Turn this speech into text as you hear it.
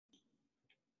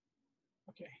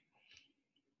Okay.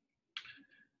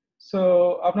 So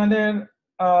আপনাদের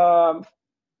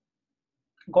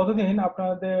গতদিন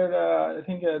আপনাদের আই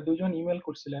থিংক দুজন ইমেল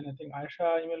করছিলেন। আই থিংক আয়েশা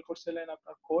ইমেল করছিলেন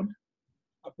আপনার কোড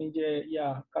আপনি যে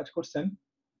কাজ করছেন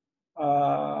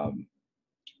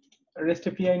REST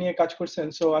API নিয়ে কাজ করছেন।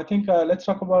 So I think let's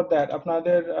talk about that.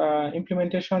 আপনাদের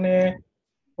ইমপ্লিমেন্টেশনে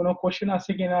কোনো কোশ্চেন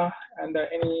আছে কিনা and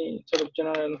any sort of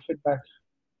general feedback.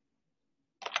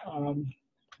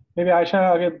 Maybe Ayesha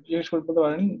আগে জিজ্ঞেস করে বলতে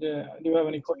পারেন যে do you have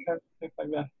any question like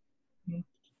that.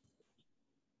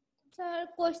 Sir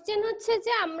question হচ্ছে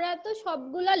যে আমরা তো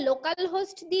সবগুলা লোকাল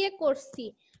হোস্ট দিয়ে করছি,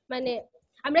 মানে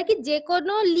আমরা কি যে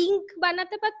কোনো লিংক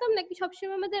বানাতে পারতাম নাকি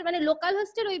সবসময় আমাদের মানে লোকাল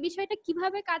হোস্টের ওই বিষয়টা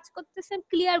কিভাবে কাজ করতেছে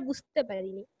ক্লিয়ার বুঝতে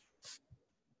পারিনি,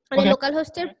 মানে লোকাল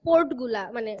হোস্টের পোর্ট গুলা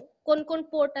মানে কোন কোন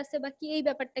পোর্ট আছে বা কি এই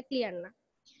ব্যাপারটা ক্লিয়ার না।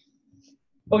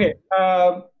 ওকে,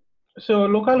 সো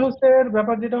লোকাল হোস্টের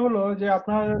ব্যাপার যেটা হলো যে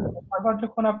আপনার সার্ভার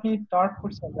যখন আপনি স্টার্ট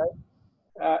করছেন, রাইট,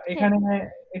 এখানে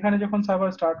এখানে যখন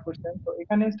সার্ভার স্টার্ট করছেন, তো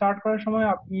এখানে স্টার্ট করার সময়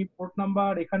আপনি পোর্ট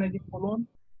নাম্বার এখানে যে কোলন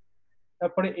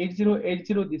তারপরে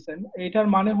 8080 দিবেন। এটার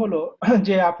মানে হলো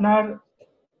যে আপনার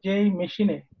যেই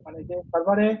মেশিনে মানে যে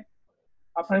সার্ভারে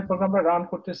আপনার প্রোগ্রামটা রান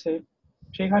করতেছে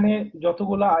সেখানে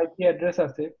যতগুলা আইপি অ্যাড্রেস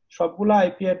আছে সবগুলা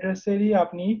আইপি অ্যাড্রেসেরই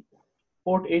আপনি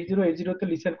পোর্ট 8080 তে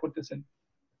লিসেন করতেছেন।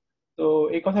 তো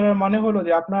এই কথাটার মানে হলো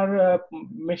যে আপনার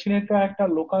মেশিনের তো একটা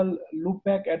লোকাল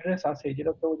লুপব্যাক অ্যাড্রেস আছে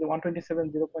যেটা তো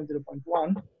 127.0.0.1,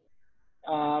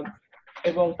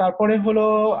 এবং তারপরে হলো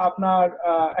আপনার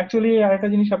অ্যাকচুয়ালি আরেকটা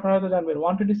জিনিস আপনারা তো জানবেন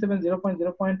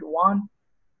 127.0.0.1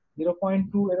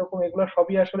 0.2 এরকম এগুলো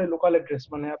সবই আসলে লোকাল অ্যাড্রেস,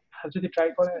 মানে আপনারা যদি ট্রাই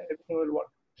করেন everything will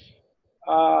work.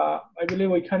 I believe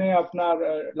ওইখানে আপনার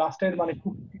লাস্টের মানে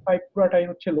 255 পুরোটাই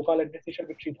হচ্ছে লোকাল অ্যাড্রেস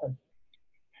হিসেবে ট্রিট হয়।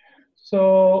 সো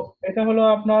এটা হলো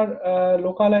আপনার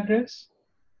লোকাল অ্যাড্রেস।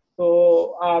 তো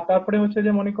তারপরে হচ্ছে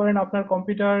যে মনে করেন আপনার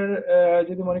কম্পিউটার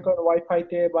যদি মনে করেন ওয়াইফাই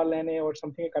তে বা ল্যানে ওর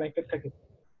সামথিং এ কানেক্টেড থাকে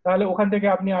তাহলে ওখান থেকে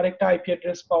আপনি আরেকটা আইপি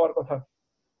অ্যাড্রেস পাওয়ার কথা।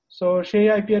 সো সেই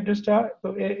আইপি অ্যাড্রেসটা তো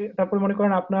তারপর মনে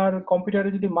করেন আপনার কম্পিউটারে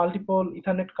যদি মাল্টিপল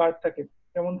ইথারনেট কার্ড থাকে,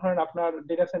 যেমন ধরেন আপনার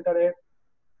ডেটা সেন্টারে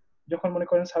যখন মনে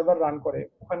করেন সার্ভার রান করে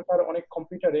ওখানকার অনেক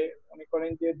কম্পিউটারে মনে করেন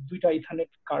যে দুইটা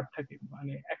ইথারনেট কার্ড থাকে,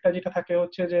 মানে একটা যেটা থাকে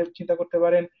হচ্ছে যে চিন্তা করতে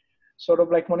পারেন সর্ট অফ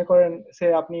লাইক মনে করেন সে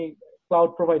আপনি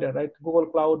cloud provider, right, Google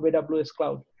cloud বা AWS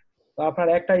ক্লাউড। তো আপনার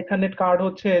একটা ইথারনেট কার্ড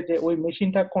হচ্ছে যে ওই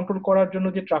মেশিনটা কন্ট্রোল করার জন্য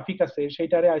যে ট্রাফিক আছে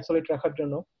সেইটারে আইসোলেট রাখার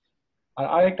জন্য, আর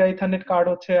আরেকটা ইথারনেট কার্ড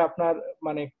হচ্ছে আপনার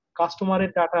মানে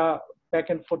কাস্টমারের ডাটা ব্যাক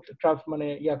এন্ড ফোর্থ মানে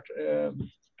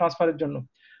ট্রান্সফারের জন্য।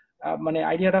 মানে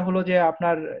আইডিয়াটা হলো যে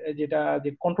আপনার যেটা যে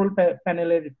কন্ট্রোল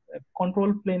প্যানেলের কন্ট্রোল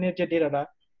প্লেনের যে ডেটাটা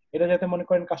এটা যাতে মনে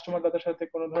করেন কাস্টমার ডাটার সাথে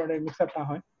কোনো ধরনের মিক্স আপ না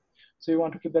হয়, so you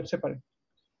want to keep that separate.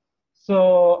 So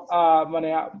মানে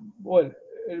ওয়েল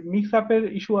মিক্স আপের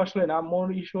ইস্যু আসলে না, মোর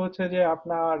ইস্যু হচ্ছে যে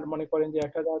আপনার মনে করেন যে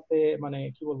একটা যাতে মানে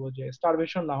কি বলবো যে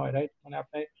স্টারভেশন না হয়, রাইট, মানে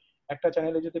আপনি একটা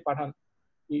চ্যানেলে যদি পাঠান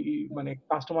মানে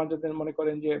কাস্টমার যদি মনে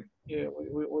করেন যে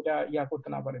ওইটা করতে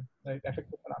না পারে, রাইট, এফেক্ট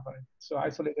করতে না পারে, সো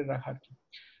আইসোলেটেড রাখা আর কি।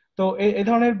 তো এই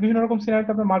ধরনের বিভিন্ন রকম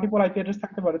সিনারিওতে আপনার মাল্টিপল আইপি অ্যাড্রেস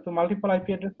থাকতে পারে। তো মাল্টিপল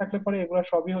আইপি অ্যাড্রেস থাকলে পরে এগুলো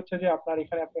সবই হচ্ছে যে আপনার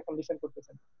এখানে আপনি এখন লিসেন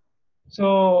করতেছেন। সো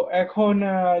এখন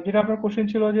যেটা আপনার কোশ্চেন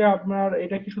ছিল যে আপনার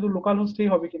এটা কি শুধু লোকাল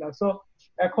হোস্টেই হবে কিনা। সো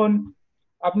এখন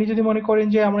আপনি যদি মনে করেন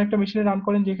যে এমন একটা মেশিনে রান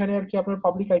করেন যেখানে আর কি আপনার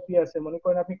পাবলিক আইপি আছে, মনে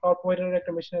করেন আপনি ক্লাউড প্রোভাইডারের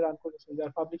একটা মেশিনে রান করতেছেন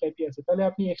যার পাবলিক আইপি আছে, তাহলে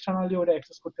আপনি এক্সটার্নালি ওটা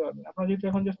অ্যাক্সেস করতে পারবেন। আপনার যেহেতু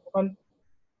এখন যে লোকাল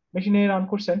মেশিনে রান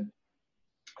করছেন,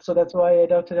 সো দ্যাটস ওয়াই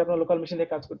এটা হচ্ছে যে আপনার লোকাল মেশিনে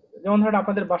কাজ করতে। যেমন ধরেন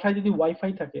আপনাদের বাসায় যদি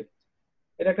ওয়াইফাই থাকে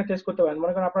এটা একটা টেস্ট করতে পারেন।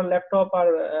 মনে করেন আপনার ল্যাপটপ আর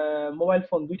মোবাইল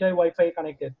ফোন দুইটাই ওয়াইফাই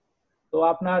কানেক্টেড, তো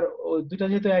আপনার দুইটা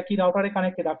যেহেতু একই রাউটারে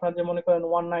কানেক্টেড, আপনার যে মনে করেন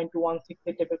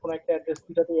 192.168 টাইপের কোনো একটা অ্যাড্রেস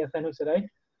দুইটাতেই অ্যাসাইন হয়েছে, রাইট।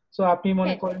 সো আপনি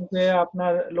মনে করেন যে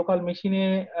আপনার লোকাল মেশিনে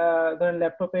ধরেন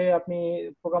ল্যাপটপে আপনি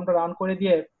প্রোগ্রামটা রান করে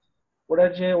দিয়ে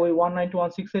ওটার যে ওই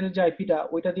 192.168 এর যে আইপিটা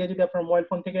ওইটা দিয়ে যদি আপনার মোবাইল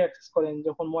ফোন থেকে অ্যাক্সেস করেন,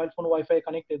 যখন mobile phone wifi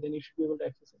connected, then you should be able to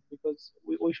access it, because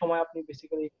ওই সময় আপনি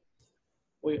বেসিক্যালি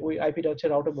ওই আইপিটা হচ্ছে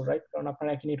রাউটেবল, রাইট, কারণ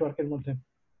আপনার একই নেটওয়ার্কের মধ্যে।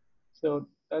 So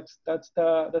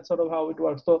that's sort of how it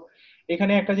works. তো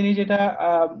এখানে একটা জিনিস যেটা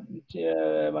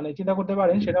মানে চিন্তা করতে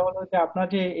পারেন সেটা হলো যে আপনার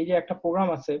যে এই যে একটা প্রোগ্রাম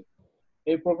আছে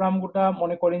এই প্রোগ্রামগুলো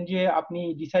মনে করেন যে আপনি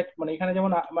ডিসাইড মানে এখানে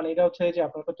যেমন মানে এটা হচ্ছে যে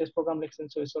আপনার তো টেস্ট প্রোগ্রাম লিখছেন,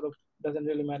 so sort of doesn't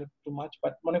really matter too much,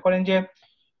 but মনে করেন যে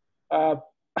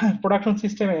প্রোডাকশন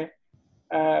সিস্টেমে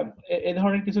এই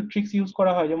ধরনের কিছু ট্রিক্স ইউজ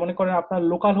করা হয়, যে মনে করেন আপনার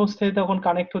লোকাল হোস্টে যখন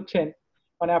কানেক্ট হচ্ছেন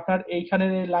মানে আপনার এইখানে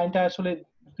লাইনটা আসলে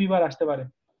দুইবার আসতে পারে।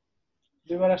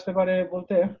 দুইবার আসতে পারে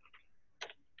বলতে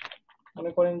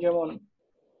মনে করেন যেমন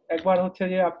একবার হচ্ছে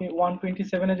যে আপনি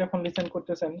 127 যখন লিসেন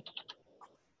করতেছেন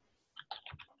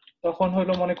তখন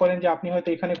হলো মনে করেন যে আপনি হয়তো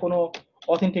এখানে কোনো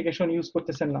অথেন্টিকেশন ইউজ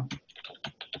করতেছেন না,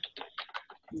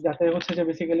 যাতে হচ্ছে যে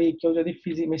বেসিক্যালি কেউ যদি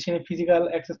মেশিনে ফিজিক্যাল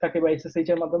অ্যাক্সেস থাকে বা এসএসএইচ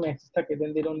এর মাধ্যমে অ্যাক্সেস থাকে,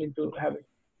 দেন they don't need to have it.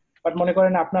 But মনে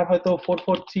করেন আপনার হয়তো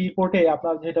 443 পোর্টে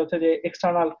আপনার যেটা হচ্ছে যে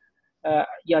এক্সটার্নাল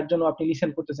ইয়ার জন্য আপনি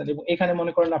লিসেন করতেছেন, এবং এখানে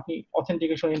মনে করেন আপনি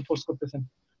অথেন্টিকেশন এনফোর্স করতেছেন।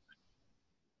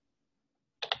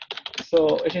 সো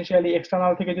এসেনশিয়ালি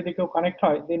এক্সটার্নাল থেকে যদি কেউ কানেক্ট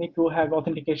হয়, they need to have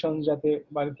authentication, যাতে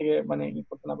বাইরে থেকে মানে ই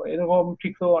করতে না পারে। এরকম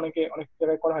ট্রিক্সও অনেক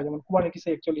জায়গায় করা হয়, যেমন কুবারনেটিসে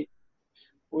actually,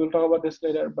 will talk about this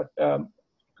letter, but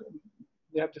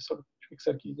they have this sort of tricks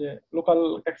আর কি, যে local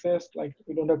access, like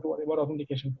we don't have to worry about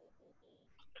authentication.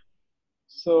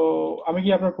 So আমি কি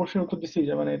আপনার প্রশ্নের উত্তর দিচ্ছি,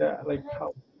 যে মানে এটা like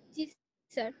how? G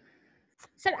sir.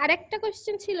 Sir আরেকটা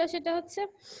কোশ্চেন ছিল, সেটা হচ্ছে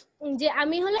যে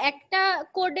আমি হলো একটা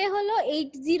কোডে হলো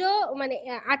 80 মানে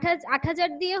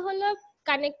 8000 দিয়ে হলো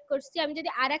কানেক্ট করছি। আমি যদি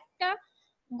আরেকটা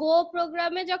গো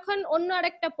প্রোগ্রামে যখন অন্য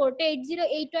আরেকটা পোর্টে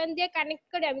 8081 দিয়ে কানেক্ট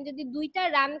করে আমি যদি দুইটা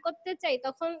রান করতে চাই,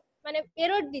 তখন মানে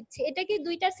এরর দিচ্ছে। এটা কি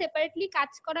দুইটা সেপারেটলি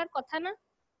কাজ করার কথা না?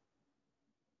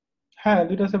 হ্যাঁ,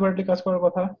 দুইটা সেপারেটলি কাজ করার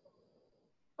কথা।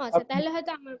 আচ্ছা, আপনি তাহলে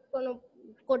হয়তো আমার কোনো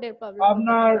কোডের প্রবলেম হতে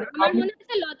আপনার পারে। আমার আপনি মনে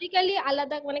হচ্ছে লজিক্যালি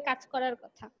আলাদা মানে কাজ করার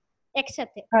কথা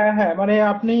একসাথে। হ্যাঁ হ্যাঁ, মানে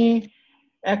আপনি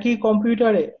একই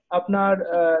কম্পিউটারে আপনার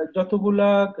যতগুলা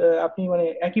আপনি মানে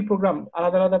একই প্রোগ্রাম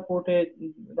আলাদা আলাদা পোর্টে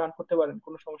রান করতে পারেন,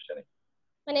 কোনো সমস্যা নেই।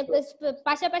 মানে তো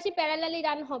পাশাপাশি প্যারালালি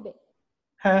রান হবে।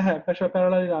 হ্যাঁ হ্যাঁ,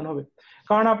 প্যারালালি রান হবে।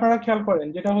 কারণ আপনারা খেয়াল করেন,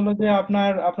 যেটা হলো যে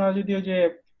আপনারা যদি ওই যে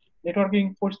নেটওয়ার্কিং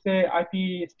কোর্সে আইপি,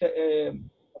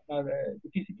 আপনার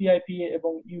টিসিপি আইপি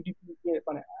এবং ইউডিপি,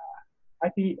 মানে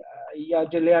আইপি ইয়ার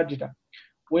যে লেয়ার, যেটা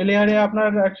ওই লেয়ারে জি আপনার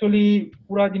অ্যাকচুয়ালি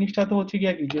পুরা জিনিসটা তো হচ্ছে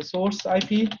কি যে source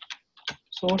IP,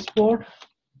 source port,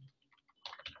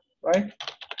 right,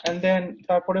 and then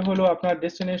তারপরে হলো আপনার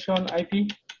destination IP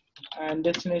and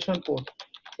destination port.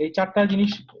 এই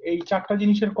চারটা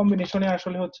জিনিসের কম্বিনেশনে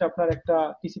আসলে হচ্ছে আপনার একটা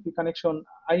টিসিপি কানেকশন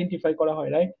আইডেন্টিফাই করা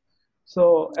হয়, right? So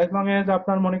as long age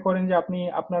আপনার মনে করেন যে আপনি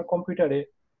আপনার কম্পিউটারে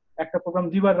একটা প্রোগ্রাম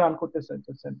দুইবার রান করতে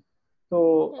চাইতেছেন, তো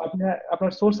হ্যাঁ। আপনি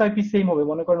আপনার সোর্স আইপি সেম হবে,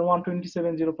 মনে করেন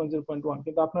 127.0.0.1,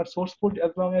 কিন্তু আপনার source port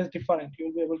as long age different, you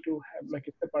will be able to have like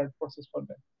a separate process for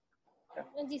that.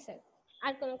 G sir,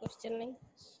 আর কোনো কোশ্চেন নেই।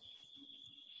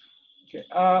 ওকে,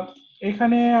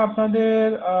 এখানে আপনাদের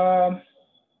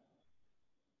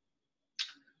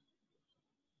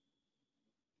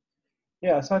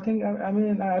yeah, so I think I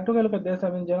mean I took a look at this. I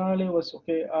mean generally it was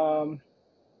okay.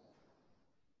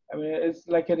 I mean it's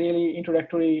like a really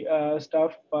introductory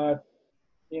stuff, but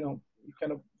you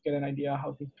kind of get an idea how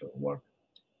things work.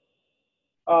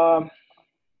 Um,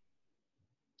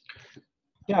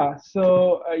 yeah, so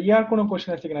ইয়ার কোনো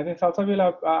question আছে কিনা? I think Salsabil,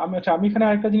 আমি এখানে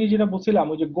আরেকটা জিনিস যেটা বলছিলাম,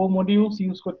 ওই যে গো মডিউলস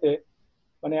ইউজ করতে,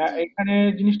 মানে জি এখানে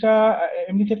জিনিসটা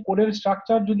এমনিতে কোডের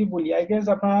স্ট্রাকচার যদি বলি, আই গেস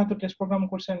আপনারা হয়তো টেস্ট প্রোগ্রাম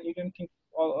করছেন, you can think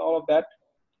all of that.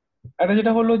 এটা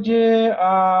যেটা হলো যে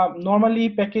নর্মালি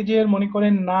প্যাকেজের মনে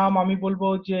করেন নাম আমি বলবো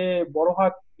যে বড়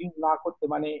হাত ইউজ না করতে,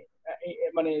 মানে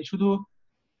মানে শুধু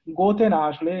গোতে না,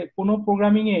 আসলে কোনো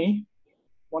প্রোগ্রামিং এই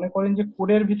মনে করেন যে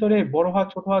কোডের ভিতরে বড় হাত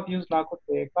ছোট হাত ইউজ না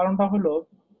করতে। কারণটা হলো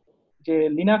যে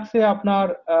লিনাক্সে আপনার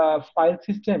ফাইল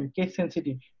সিস্টেম কেস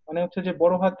সেনসিটিভ, মানে হচ্ছে যে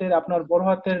বড়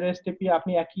হাতের রেস্ট এপিআই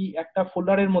আপনি একই একটা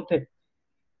ফোল্ডারের মধ্যে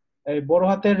এই বড়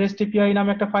হাতের রেস্ট এপিআই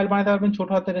নামে একটা ফাইল বানাতে পারবেন, ছোট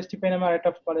হাতের রেস্ট এপিআই নামে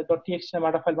আরেকটা মানে .txt নামে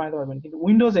একটা ফাইল বানাতে পারবেন, কিন্তু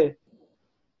উইন্ডোজে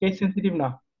কেস সেনসিটিভ না।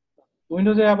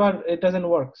 উইন্ডোজে আবার ইট ডাজন্ট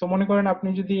ওয়ার্ক। সো মনে করেন আপনি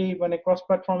যদি মানে ক্রস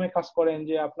প্ল্যাটফর্মে কাজ করেন,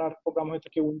 যে আপনার প্রোগ্রাম হয়তো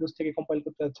কেউ উইন্ডোজ থেকে কম্পাইল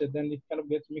করতে যাচ্ছে, দেন ইট kind of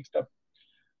Gates mixed up.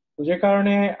 তো যে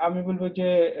কারণে আমি বলবো যে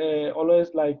অলওয়েজ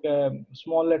লাইক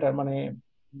স্মল লেটার, মানে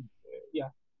ইয়া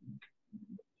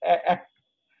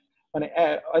মানে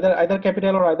either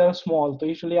capital or either small. তো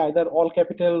ইউজুয়ালি আইদার অল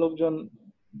ক্যাপিটাল লোকজন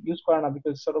ইউজ করে না,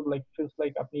 because sort of like feels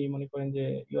like আপনি মনে করেন যে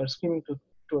you R screaming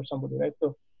two somebody, right? তো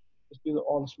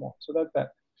অল স্মল, সো দ্যাট।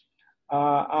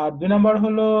 আর দুই নাম্বার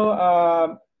হলো আহ,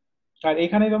 আর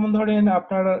এখানে যেমন ধরেন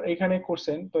আপনার এখানে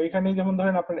করছেন, তো এখানে যেমন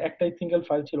ধরেন আপনার একটাই সিঙ্গেল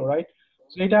ফাইল ছিল, রাইট?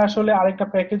 তো এটা আসলে আরেকটা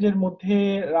প্যাকেজের মধ্যে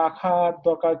রাখার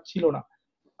দরকার ছিল না।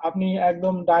 আপনি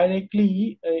একদম ডাইরেক্টলি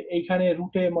এইখানে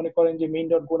রুটে মনে করেন যে মেইন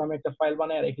ডট গো নামে একটা ফাইল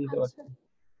বানায় রেখে দিতে আচ্ছা পারছেন।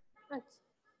 আচ্ছা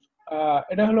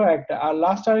এটা হলো একটা। আর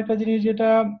লাস্ট আরেকটা জিনিস যেটা,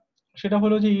 সেটা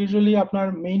হলো যে ইউজুয়ালি আপনার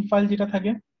মেইন ফাইল যেটা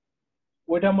থাকে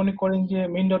ওইটা মনে করেন যে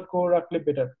মেইন ডট গো রাখলে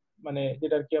বেটার, মানে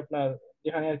যেটা আর কি আপনার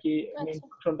যেখানে আর কি মেইন আচ্ছা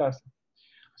ফাংশনটা আছে।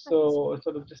 সো আচ্ছা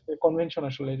sort of just a convention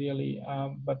আসলে রিয়েলি,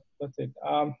 বাট দ্যাটস ইট।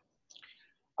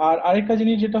 আর আরেকটা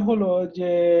জিনিস যেটা হলো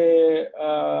যে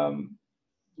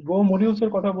গো মডিউলস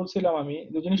এর কথা বলছিলাম আমি,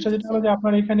 যে জিনিসটা জি যেটা হলো স্যার। যে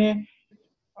আপনার এখানে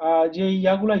যে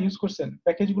ইয়াগুলা ইউজ করছেন,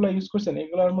 প্যাকেজ গুলা ইউজ করছেন,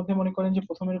 এগুলোর মধ্যে মনে করেন যে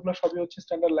প্রথমের গুলো সবই হচ্ছে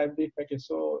standard library package,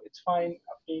 so it's fine.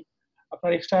 আপনি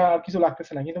আপনার এক্সট্রা আর কিছু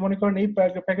লাগতেছে না। কিন্তু মনে করেন এই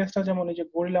প্যাকেজটা, যেমন এই যে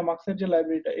গরিলা মার্কসের যে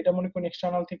লাইব্রেরিটা, এটা মনে করেন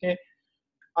এক্সটার্নাল থেকে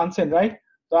আনছেন, রাইট?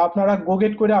 তো আপনারা গো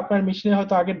গেট করে আপনার মেশিনে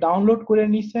হয়তো আগে ডাউনলোড করে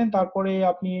নিছেন, তারপরে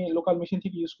আপনি লোকাল মেশিন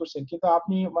থেকে ইউজ করছেন, কিন্তু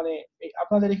আপনি মানে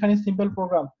আপনাদের এখানে simple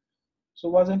programme, so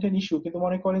wasn't an issue. কিন্তু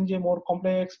মনে করেন যে মোর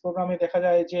কমপ্লেক্স প্রোগ্রামে দেখা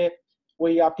যায় যে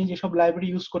ওই আপনি যেসব লাইব্রেরি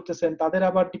ইউজ করতেছেন তাদের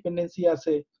আবার ডিপেন্ডেন্সি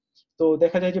আছে। তো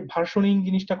দেখা যায় যে ভার্সনিং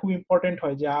জিনিসটা খুব ইম্পর্টেন্ট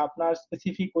হয়, যে আপনার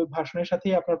স্পেসিফিক ওই ভার্সনের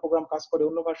সাথেই আপনার প্রোগ্রাম কাজ করে।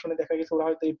 অন্য ভার্সনে দেখা গেছে ওরা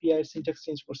হয়তো এপিআই এর সিনট্যাক্স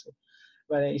চেঞ্জ করছে,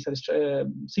 মানে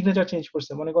সিগনেচার চেঞ্জ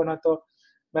করছে। মনে করেন হয়তো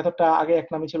মেথডটা আগে এক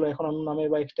নামে ছিল, এখন অন্য নামে,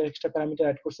 বা এক্সট্রা এক্সট্রা প্যারামিটার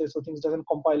অ্যাড করছে, সো থিংস ডাজন্ট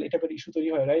কম্পাইল, এটা টাইপের ইস্যু তৈরি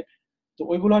হয়, রাইট? তো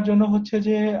ওইগুলোর জন্য হচ্ছে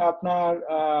যে আপনার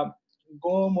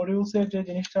গো মডিউলস এর যে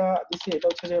জিনিসটা দিচ্ছি, এটা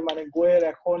হচ্ছে যে মানে গো এর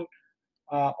এখন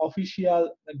অফিসিয়াল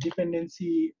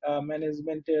ডিপেন্ডেন্সি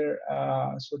ম্যানেজমেন্টের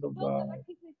সর্ট অফ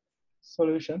ঠিক হয়েছে।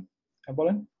 সলিউশন।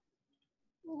 বলেন।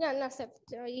 না না স্যার,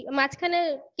 ওই মাঝখানে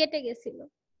কেটে গেছিল।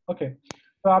 ওকে,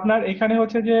 তো আপনার এখানে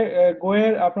হচ্ছে যে গো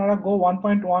এর আপনারা গো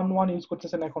 1.11 ইউজ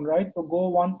করতেছেন এখন, রাইট? তো গো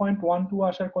 1.12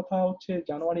 আসার কথা হচ্ছে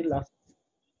জানুয়ারি লাস্ট।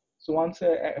 সো ওয়ান্স,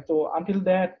 তো আনটিল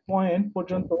দ্যাট পয়েন্ট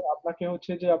পর্যন্ত আপনাকে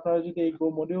হচ্ছে যে আপনারা যদি এই গো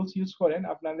মডিউলস ইউজ করেন,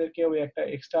 আপনাদেরকে ওই একটা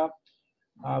এক্সট্রা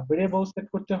ভেরিয়েবল সেট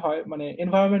করতে হয়, মানে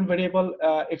এনভায়রনমেন্ট ভেরিয়েবল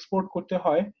এক্সপোর্ট করতে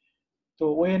হয়। তো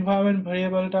ওই এনভায়রনমেন্ট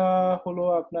ভেরিয়েবলটা হলো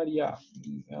আপনার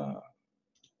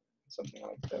সামথিং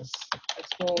লাইক দিস,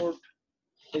 এক্সপোর্ট,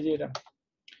 এই যে এটা।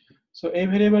 সো এই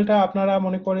ভেরিয়েবলটা আপনারা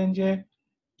মনে করেন যে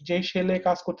যে শেলে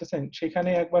কাজ করতেছেন সেখানে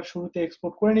একবার শুরুতে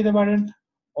এক্সপোর্ট করে নিতে পারেন,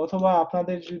 অথবা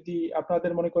আপনাদের যদি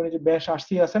আপনাদের মনে করেন যে ব্যাশ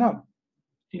আরসি আছে না,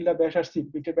 টিল্ডা ব্যাশ আরসি,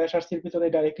 বিটের ব্যাশ আরসির ভিতরে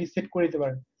ডাইরেক্টলি সেট করে দিতে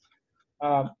পারেন।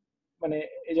 আহ, মানে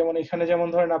এই যেমন এখানে যেমন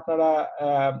ধরেন আপনারা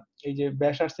এই যে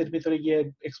ব্যাশ আরসির ভিতরে গিয়ে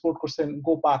এক্সপোর্ট করছেন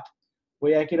গো পাথ,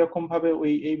 ওই একই রকম ভাবে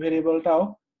ওই এই ভেরিয়েবলটাও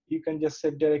you can just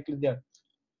set directly দেয়ার।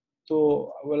 তো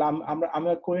আমরা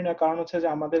আমরা করি না, কারণ হচ্ছে যে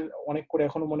আমাদের অনেক করে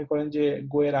এখনো মনে করেন যে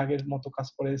গো এর আগের মতো কাজ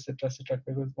করে, etcetera etcetera.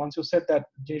 Once you said that,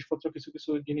 জিনিসপত্র কিছু কিছু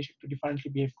জিনিস একটু ডিফারেন্টলি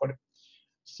বিহেভ করে।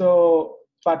 So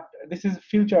but this is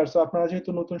future, so আপনারা যেহেতু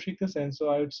নতুন শিখতেছেন, সো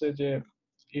আই উড সে যে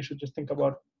you should just think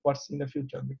about what's in the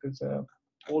future, because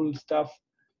old stuff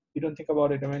you don't think about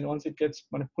it. I mean, once it gets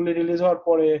মানে fully release হওয়ার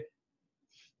পরে,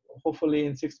 hopefully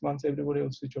in 6 months everybody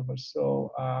will switch over. So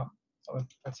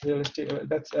that's realistic,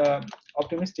 that's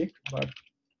optimistic, but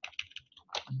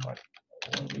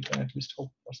we can at least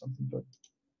hope for something good.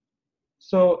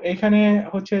 So এখানে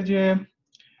হচ্ছে যে,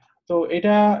 তো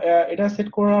এটা এটা set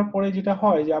করার পরে যেটা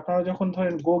হয় যে আপনারা যখন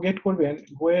ধরেন গো গেট করবেন,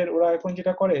 গো এর ওরা এখন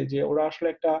যেটা করে যে ওরা আসলে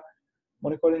একটা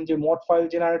মনে করেন যে মড ফাইল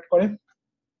জেনারেট করে,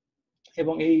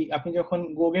 এবং এই আপনি যখন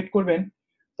গো গেট করবেন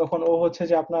তখন ও হচ্ছে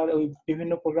যে আপনার ওই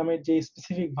বিভিন্ন প্রোগ্রামের যে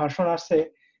স্পেসিফিক ভার্সন আছে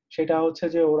সেটা হচ্ছে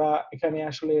যে ওরা এখানে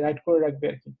আসলে রাইট করে রাখবে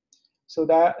আর কি। So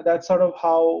that's sort of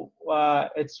how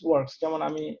it's works. যেমন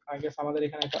আমি আই গেস আমাদের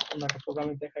এখানে একটা অন্য একটা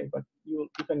প্রোগ্রামে দেখাই, but you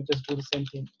can just do the same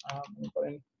thing. মনে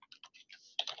করেন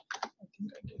I think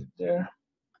I did it there.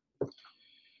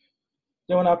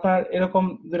 যেমন আপনার এরকম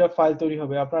দুটো ফাইল তৈরি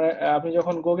হবে, আপনার আপনি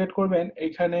যখন গো গেট করবেন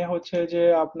এখানে হচ্ছে যে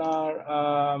আপনার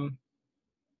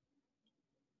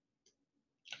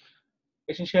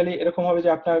এসেনশিয়ালি এরকম হবে যে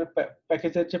আপনার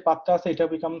প্যাকেজের যে পাথটা আছে এটা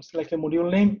becomes like a module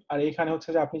name, আর এখানে হচ্ছে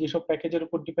যে আপনি যেসব প্যাকেজের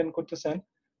উপর ডিপেন্ড করতেছেন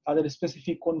তাদের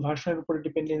স্পেসিফিক কোন ভার্সনের উপর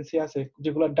ডিপেন্ডেন্সি আছে,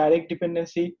 যেগুলো ডাইরেক্ট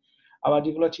ডিপেন্ডেন্সি, আবার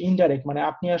যেগুলো হচ্ছে ইনডাইরেক্ট, মানে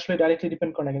আপনি আসলে ডাইরেক্টলি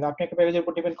ডিপেন্ড করেন না, কিন্তু আপনি একটা প্যাকেজের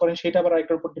উপর ডিপেন্ড করেন সেটা আবার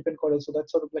আরেকটার উপর ডিপেন্ড করে। So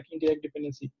that's sort of like indirect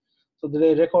dependency. So they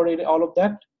record all of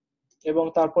that. এবং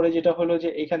তারপরে যেটা হলো যে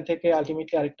এখান থেকে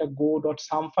আলটিমেটলি আরেকটা গো ডট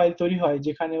সাম ফাইল তৈরি হয়,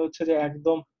 যেখানে হচ্ছে যে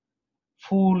একদম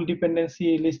ফুল ডিপেন্ডেন্সি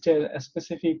লিস্টের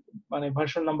স্পেসিফিক মানে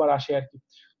ভার্সন নাম্বার আসে আর কি।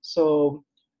 সো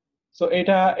সো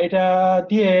এটা এটা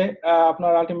দিয়ে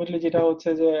আপনার আলটিমেটলি যেটা হচ্ছে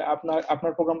যে আপনার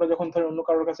আপনার প্রোগ্রামটা যখন ধরেন অন্য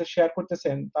কারোর কাছে শেয়ার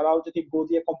করতেছেন, তারাও যদি গো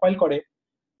দিয়ে কম্পাইল করে,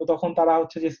 তো তখন তারা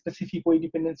হচ্ছে যে স্পেসিফিক ওই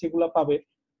ডিপেন্ডেন্সি গুলা পাবে।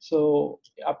 সো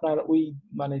আপনার ওই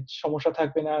মানে সমস্যা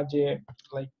থাকবে না যে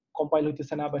লাইক কম্পাইল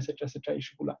হইতেছে না বা এটসেট্রা এটসেট্রা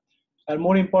ইস্যুগুলা। আর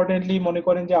মোর ইম্পর্টেন্টলি মনে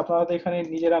করেন যে আপনারা তো এখানে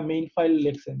নিজেরা মেইন ফাইল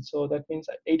লিখছেন, সো দ্যাট মিনস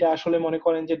এইটা আসলে মনে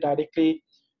করেন যে ডাইরেক্টলি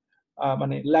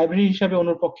মানে লাইব্রেরি হিসাবে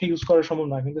অন্যর পক্ষে ইউজ করা সম্ভব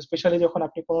না, কিন্তু স্পেশালি যখন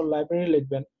আপনি কোনো লাইব্রেরি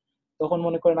লিখবেন তখন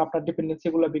মনে করেন আপনার ডিপেন্ডেন্সি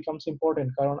গুলো বিকামস ইম্পর্টেন্ট,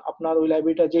 কারণ আপনার ওই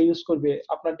লাইব্রেরিটা যে ইউজ করবে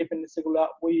আপনার ডিপেন্ডেন্সি গুলা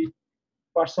ওই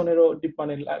পার্সনেরও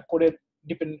মানে করে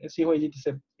ডিপেন্ডেন্সি হয়ে যেতেছে,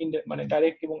 মানে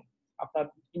ডাইরেক্ট এবং আপনার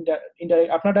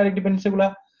ইনডাইরেক্ট, আপনার ডাইরেক্ট ডিপেন্ডেন্সি গুলা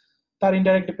তার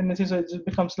indirect dependency, so it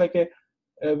becomes like a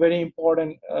very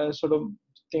important sort of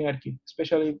thing আর কি,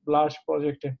 স্পেশালি লার্জ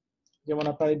প্রজেক্টে। যেমন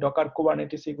আপনার এই ডকার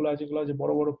কুবারনেটিস এগুলো যেগুলো যে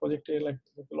বড় বড় প্রজেক্টে লাইক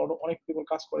অনেক পিপল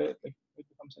কাজ করে, like it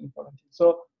becomes N important thing. So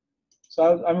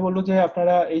আমি বলবো যে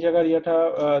আপনারা এই জায়গার ইয়েটা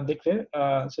দেখলে,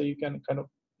 so you can kind of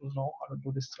know how to do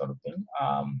this sort of thing.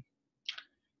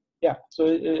 Yeah, so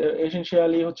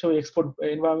essentially হচ্ছে ওই এক্সপোর্ট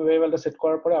এনভায়রনমেন্ট ভেরিয়েবলটা সেট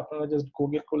করার পরে আপনারা জাস্ট গো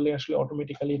গেট করলে আসলে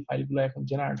অটোমেটিক্যালি ফাইলগুলো এখন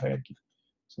জেনারেট হয় আর কি।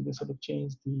 So this sort of change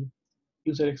the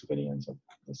user experience of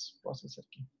this process আর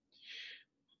কি।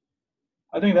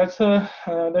 I think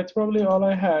that's probably all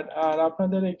I had. আর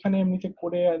আপনাদের এখানে এমনিতে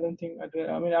করে I don't think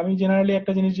আমি জেনারেলি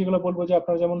একটা জিনিস যেগুলো বলবো যে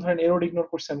আপনারা যেমন ধরেন এরর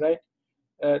ইগনোর করছেন, right?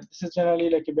 This is generally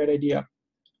like a bad idea.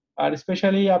 R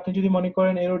specially আপনি যদি মনে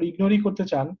করেন এরর ইগনোরই করতে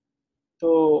চান, তো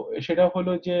সেটা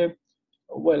হলো যে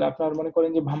ওয়েল আপনার মনে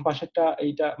করেন যে বাম পাশেরটা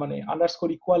এইটা মানে আন্ডারস্কোর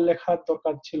ইকুয়াল লেখার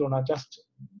দরকার ছিল না, জাস্ট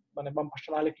মানে বাম পাশটা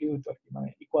না লিখলেই হতো আর কি, মানে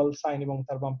ইকুয়াল সাইন এবং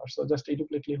তার বাম পাশ, তো জাস্ট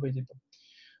এইটুকু লিখলেই হয়ে যেত।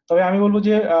 তবে আমি বলবো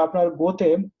যে আপনার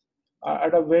গোতে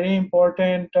একটা ভেরি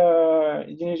ইম্পর্টেন্ট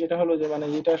জিনিস যেটা হলো যে মানে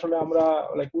যেটা আসলে আমরা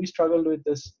like we struggle with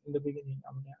this in the beginning,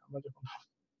 আমরা যখন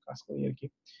কাজ করি আর কি,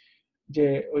 যে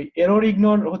ওই এরর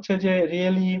ইগনোর হচ্ছে যে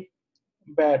রিয়েলি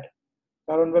ব্যাড।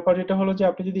 কারণ ব্যাপার যেটা হলো যে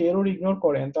আপনি যদি এরর ইগনোর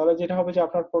করেন তাহলে যেটা হবে যে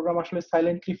আপনার প্রোগ্রাম আসলে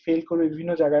সাইলেন্টলি ফেল করবে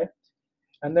বিভিন্ন জায়গায়,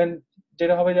 এন্ড দেন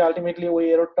যেটা হবে যে আলটিমেটলি ওই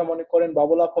এররটা মনে করেন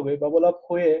বাবল আপ হবে, বাবল আপ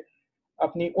হয়ে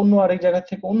আপনি অন্য আরেক জায়গা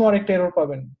থেকে অন্য আরেকটা এরর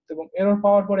পাবেন, এবং এরর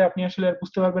পাওয়ার পরে আপনি আসলে আর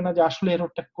বুঝতে পারবেন না যে আসলে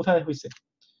এররটা কোথায় হয়েছে।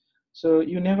 So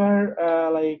you never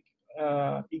like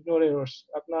ignore errors,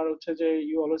 আপনার হচ্ছে যে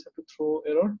you always have to throw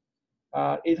error.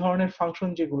 আর এই ধরনের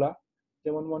ফাংশন যেগুলা,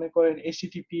 যেমন মনে করেন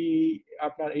এইচটিটিপি,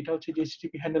 আপনার এটা হচ্ছে যে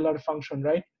এইচটিটিপি হ্যান্ডলার ফাংশন,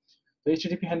 রাইট? তো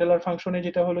এইচটিটিপি হ্যান্ডলার ফাংশনে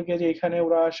যেটা হলো গিয়ে যে এখানে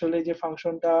ওরা আসলে যে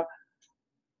ফাংশনটা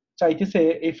চাইতেছে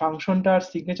এই ফাংশনটার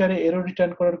সিগনেচারে এরর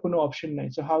রিটার্ন করার কোনো অপশন নাই।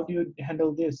 So how do you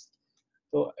handle this?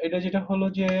 তো এটা যেটা হলো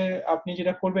যে আপনি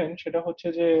যেটা করবেন সেটা হচ্ছে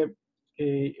যে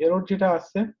এই এরর যেটা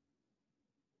আছে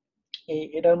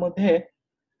এটার মধ্যে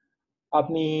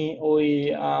আপনি ওই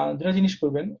দুটো জিনিস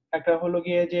করবেন। একটা হলো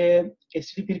গিয়ে যে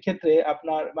এইচটিটিপির ক্ষেত্রে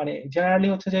আপনার মানে জেনারেলি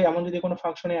হচ্ছে যে এমন যদি কোনো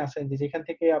ফাংশনে আসেন যে যেখান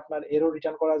থেকে আপনার এরর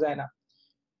রিটার্ন করা যায় না,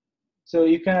 so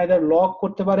you can either log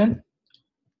করতে পারেন।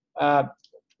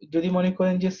 যদি মনে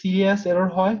করেন যে সিরিয়াস এরর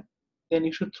হয় দেন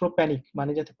ইউ শুড থ্রো প্যানিক,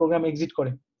 মানে যাতে প্রোগ্রাম এক্সিট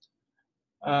করে,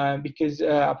 বিকজ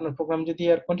আপনার প্রোগ্রাম যদি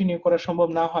আর কন্টিনিউ করা সম্ভব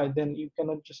না হয় দেন you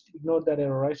cannot just ignore that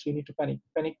error, right? So you need to panic.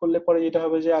 Panic করলে পরে যেটা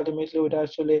হবে যে আলটিমেটলি ওটা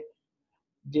আসলে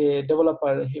যে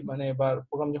ডেভেলপার মানে বা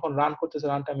প্রোগ্রাম যখন রান করতেছে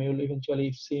run time you will eventually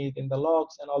C it in the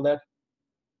logs and all that.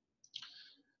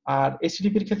 আর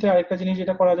এইচটিটিপির ক্ষেত্রে আরেকটা জিনিস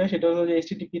যেটা করা যায় সেটা হলো যে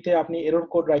এইচটিটিপি তে আপনি এরর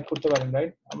কোড রাইট করতে পারেন,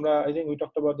 রাইট? আমরা I think we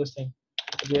talked about this thing,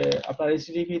 যে আপনার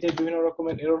এইচটিটিপি তে বিভিন্ন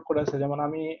রকমের এরর কোড আছে, যেমন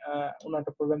আমি অন্য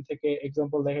একটা প্রোগ্রাম থেকে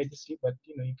এক্সাম্পল দেখাইতেছি, but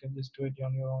you can just do it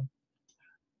on your own.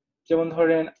 যেমন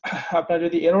ধরেন আপনার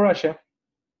যদি এরর আসে,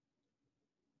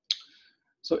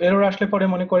 সো এরর আসলে পরে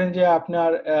মনে করেন যে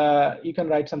আপনার you can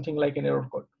write something like N error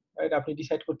code, right? আপনি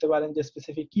ডিসাইড করতে পারেন যে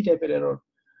স্পেসিফিক কি টাইপের এরর,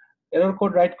 এরর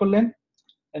কোড রাইট করলেন,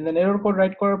 and then error code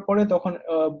right করার পরে তখন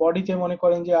বডিতে মনে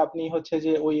করেন যে আপনি হচ্ছে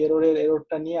যে ওই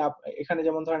এররটা নিয়ে এখানে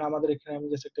যেমন ধরেন আমাদের এখানে আমি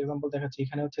জাস্ট একটা এক্সাম্পল দেখাচ্ছি,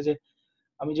 এখানে হচ্ছে যে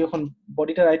আমি যখন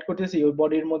বডিটা রাইট করতেছি ওই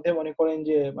বডির মধ্যে মনে করেন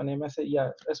যে মানে মেসেজ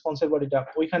রেসপন্সের বডিটা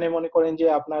ওইখানে মনে করেন যে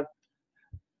আপনার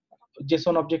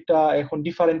জেসন অবজেক্টটা এখন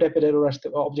ডিফারেন্ট টাইপের এরর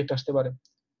অবজেক্ট আসতে পারে।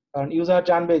 কারণ ইউজার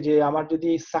জানবে যে আমার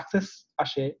যদি সাকসেস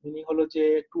আসে মিনিং হলো যে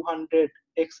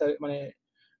 200x মানে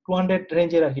 200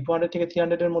 রেঞ্জের আর কি, 200 থেকে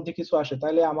 300 এর মধ্যে কিছু আসে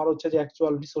তাহলে আমার হচ্ছে যে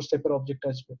অ্যাকচুয়াল রিসোর্স টাইপের অবজেক্ট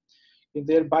আসবে। কিন্তু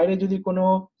এর বাইরে যদি কোনো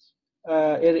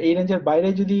এর এই রেঞ্জের বাইরে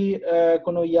যদি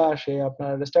কোনো আসে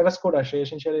আপনার স্ট্যাটাস কোড আসে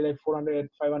এসেনশিয়ালি লাইক 400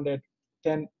 500,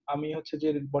 দেন আমি হচ্ছে যে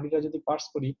বডিটা যদি পার্স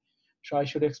করি, সো আই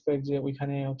শুড এক্সপেক্ট যে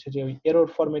ওইখানে হচ্ছে যে ওই এরর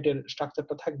ফরম্যাটের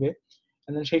স্ট্রাকচারটা থাকবে,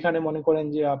 and then সেখানে মনে করেন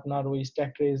যে আপনার ওই স্ট্যাক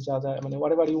ট্রেস যা যা মানে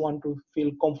whatever you want to feel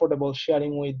comfortable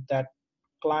sharing with that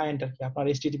client আর কি, আপনার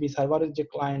HTTP সার্ভারের যে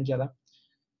ক্লায়েন্ট যারা,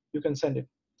 you can send it.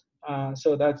 So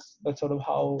that's sort of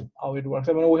how it works.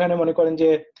 মানে ওখানে মনে করেন যে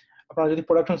আপনারা যদি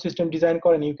প্রোডাকশন সিস্টেম ডিজাইন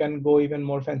করেন you can go even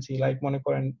more fancy, like মনে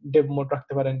করেন ডেভ মোড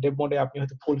রাখতে পারেন, ডেভ মোডে আপনি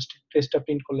হয়তো ফুল টেস্টটা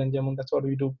প্রিন্ট করলেন, যেমন দ্যাটস হোয়াট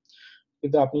উই ডু।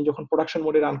 কিন্তু আপনি যখন প্রোডাকশন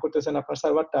মোডে রান করতেছেন আপনার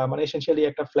সার্ভারটা মানে এসেনশিয়ালি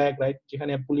একটা ফ্ল্যাগ, রাইট?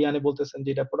 যেখানে বুলিয়ানে বলতেছেন যে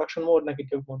এটা প্রোডাকশন মোড নাকি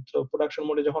ডেভ মোড। তো প্রোডাকশন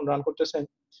মোডে যখন রান করতেছেন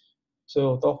সো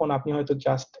তখন আপনি হয়তো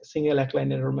জাস্ট সিঙ্গেল এক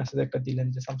লাইনের এরর মেসেজ একটা দিলেন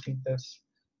যে something this,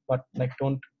 but like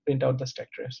don't print out the stack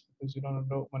trace because you don't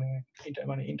know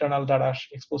মানে ইন্টারনাল ডাটা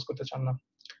এক্সপোজ করতে চান না।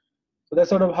 So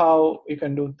that's sort of how you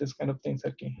can do this kind of things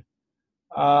আর কি।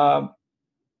 Um,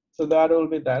 so that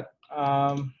will be that.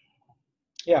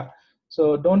 Yeah, so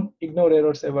don't ignore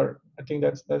errors ever. I think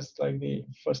that's like the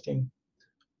first thing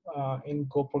in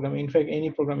Go programming, in fact any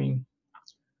programming.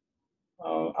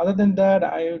 Other than that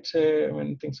I would say I mean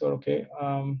things are okay.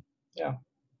 Yeah,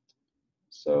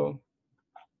 so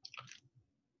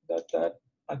that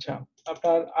আচ্ছা,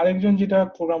 আপনার আরেকজন যেটা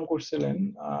programme করছিলেন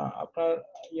আপনার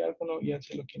ইয়ার কোনো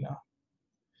ছিল কিনা?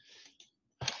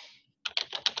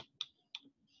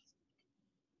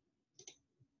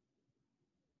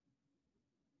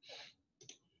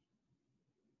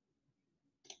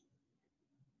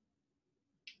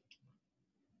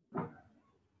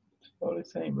 Probably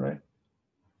same, right?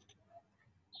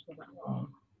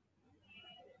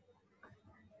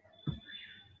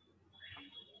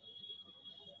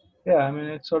 Yeah, I mean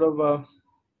it's sort of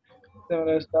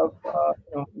similar stuff.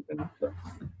 You can.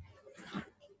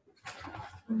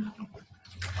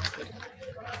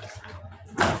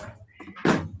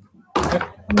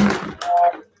 এখন,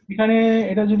 এখানে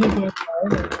এটা যদি হয়ে যায়,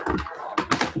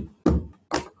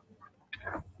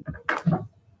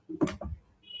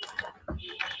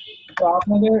 তো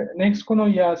আপনাদের নেক্সট কোনো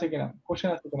ইয়ে আছে কিনা,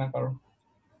 কোশ্চেন আছে কিনা কারণ?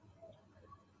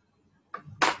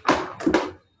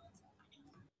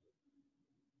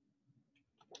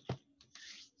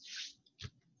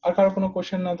 আর কারো কোনো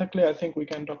কোশ্চেন না থাকলে I think we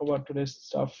can talk about today's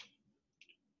staff.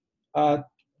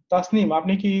 Tasnim,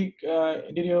 আপনি কি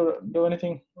did you do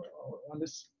anything on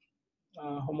this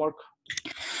homework?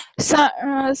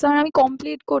 Sir আমি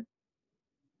কমপ্লিট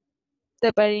করতে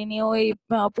পারিনি। ওই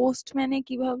পোস্টম্যানে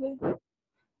কিভাবে?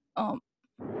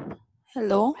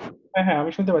 হ্যালো হ্যাঁ হ্যাঁ,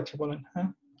 আমি শুনতে পাচ্ছি, বলেন। হ্যাঁ,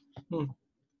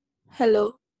 হ্যালো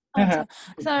হ্যাঁ আচ্ছা হ্যাঁ।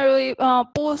 স্যার, ওই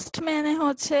পোস্টম্যানে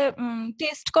হচ্ছে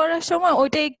টেস্ট করার সময়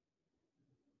ওইটাই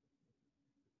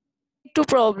একটু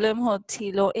প্রবলেম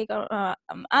হচ্ছিল, এই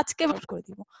আজকে করে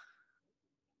দিব।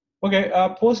 ওকে,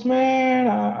 পোস্টম্যান,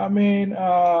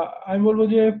 আমি বলবো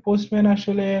যে পোস্টম্যান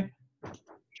আসলে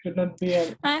should not be an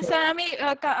হ্যাঁ স্যার, আমি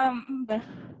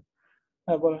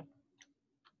হ্যাঁ বলেন,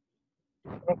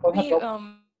 আপনার কথা drop।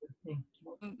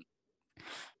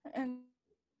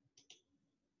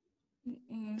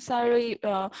 স্যার ওই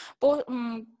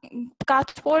কাজ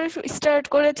পরে স্টার্ট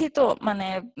করেছি তো, মানে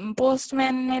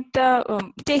পোস্টম্যানটা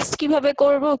টেস্ট কিভাবে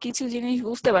করব কিছু জিনিস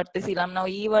বুঝতে পারতেছিলাম না,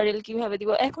 ওই ইউআরএল কিভাবে দিব।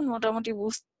 এখন মোটামুটি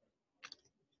বুঝতে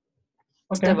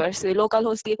পারছি, লোকাল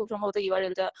হোস্ট দিয়ে খুব সম্ভবত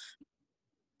ইউআরএলটা।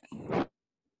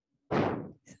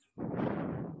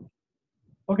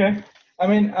 ওকে,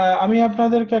 আমি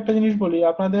আপনাদেরকে একটা জিনিস বলি,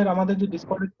 আমাদের যে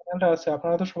ডিসকর্ড চ্যানেলটা আছে,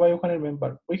 আপনারা তো সবাই ওখানে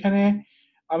মেম্বার। ওইখানে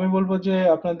আমি বলবো যে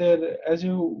আপনাদের অ্যাজ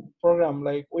ইউ প্রোগ্রাম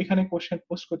লাইক ওইখানে কোশ্চেন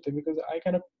পোস্ট করতে, বিকজ আই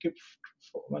ক্যানট কিপ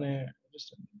মানে just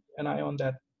an I on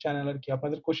that channel আর কি।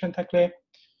 আপনাদের কোশ্চেন থাকলে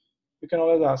you can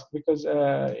always ask, because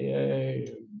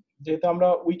যেহেতু আমরা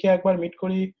উইকে একবার মিট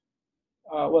করি,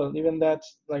 well even that's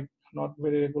like not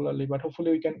very regularly, but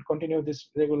hopefully we can continue this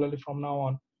regularly from now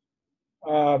on.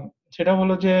 সেটা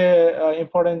হলো যে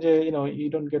ইম্পর্টেন্ট যে you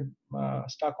don't get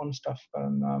stuck on stuff,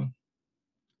 কারণ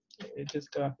it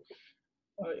just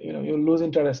you lose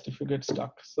interest if you get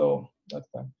stuck, so that's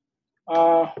that.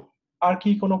 আর কি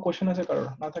কোনো question আছে কারোর?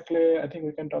 না থাকলে I think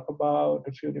we can talk about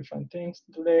a few different things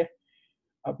today.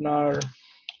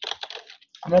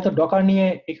 আমরা তো ডকার নিয়ে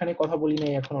এখানে কথা বলি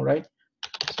নাই এখনো, right?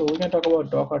 So we can talk about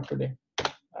Docker today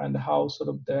and how sort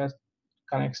of that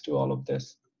connects to all of this.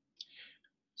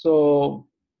 So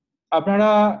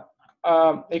আপনারা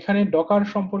এখানে ডকার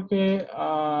সম্পর্কে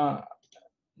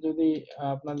যদি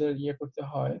আপনাদের ইয়ে করতে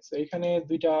হয়, তো এখানে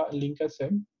দুইটা লিংক আছে,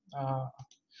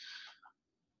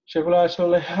 সেগুলো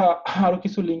আসলে আরো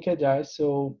কিছু লিংকে যায়। So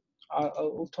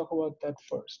we'll talk about that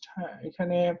first. হ্যাঁ,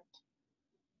 এখানে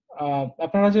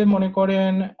আপনারা যে মনে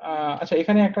করেন, আচ্ছা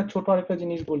এখানে একটা ছোট আরেকটা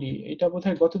জিনিস বলি, এটা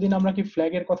বোধহয় গতদিন আমরা কি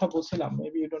ফ্ল্যাগ এর কথা বলছিলাম,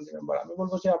 মেবি ইউ ডোন্ট রিমেম্বার। আমি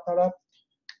বলবো যে আপনারা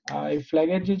এই ফ্ল্যাগ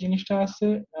এর যে জিনিসটা আছে,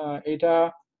 এটা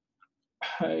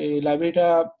এই লাইব্রেরিটা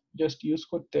জাস্ট ইউজ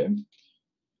করতে,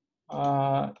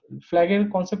 ফ্ল্যাগের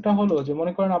কনসেপ্টটা হলো যে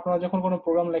মনে করেন আপনারা যখন কোনো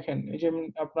প্রোগ্রাম লেখেন, এই যে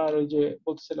আপনার ওই যে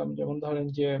বলতেছিলাম, যেমন ধরেন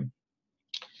যে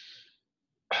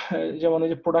যেমন ওই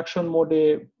যে প্রোডাকশন মোডে,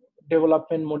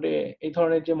 ডেভেলপমেন্ট মোডে, এই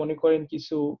ধরনের যে মনে করেন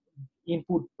কিছু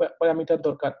ইনপুট প্যারামিটার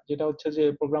দরকার, যেটা হচ্ছে যে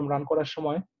প্রোগ্রাম রান করার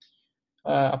সময়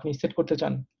আপনি সেট করতে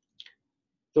চান।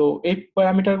 তো এই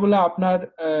প্যারামিটার গুলো আপনার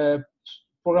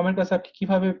প্রোগ্রামের কাছে আপনি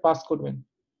কিভাবে পাস করবেন?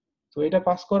 তো এটা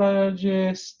পাস করার যে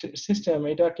সিস্টেম,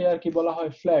 এটাকে আর কি বলা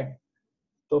হয় ফ্ল্যাগ।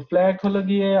 তো ফ্ল্যাগ হলো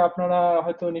গিয়ে, আপনারা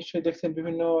হয়তো নিশ্চয়ই দেখছেন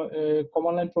বিভিন্ন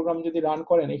কমান্ড লাইন প্রোগ্রাম যদি রান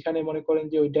করেন, এখানে মনে করেন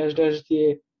যে ওই ড্যাশ ড্যাশ দিয়ে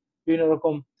বিভিন্ন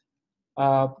রকম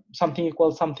সামথিং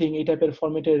ইকুয়াল সামথিং এই টাইপের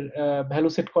ফরম্যাটের ভ্যালু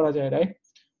সেট করা যায়, রাইট?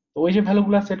 তো ওই যে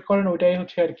ভ্যালুগুলো সেট করেন, ওইটাই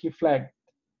হচ্ছে আর কি ফ্ল্যাগ।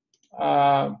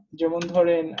 যেমন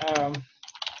ধরেন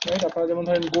রাইট, আপনারা যেমন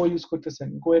ধরেন গো ইউজ করতেছেন,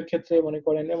 গো এর ক্ষেত্রে মনে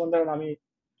করেন, যেমন ধরেন আমি,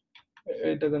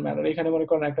 it doesn't matter, এখানে মনে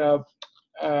করেন একটা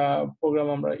প্রোগ্রাম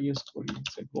আমরা ইউজ করি,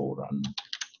 গো রান।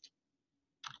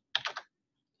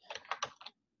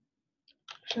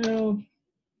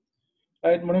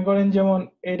 রাইট, মনে করেন যেমন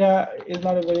এটা is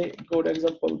not a very good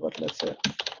example, but let's say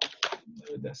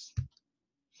this.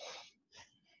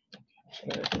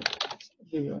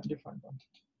 Give you a different one.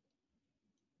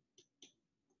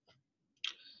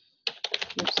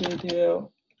 kubectl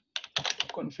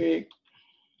config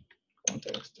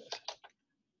context.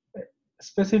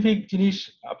 Specific জিনিস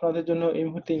আপনাদের জন্য এই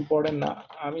মুহূর্তে ইম্পর্টেন্ট না।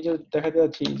 আমি যে দেখাতে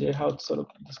যাচ্ছি যে how sort of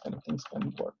this kind of things can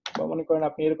work. বা মনে করেন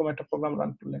আপনি এরকম একটা প্রোগ্রাম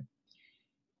রান করলেন,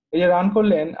 এই যে রান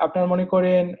করলেন আপনার মনে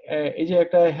করেন এই যে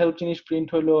একটা হেল্প জিনিস প্রিন্ট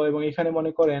হলো, এবং এখানে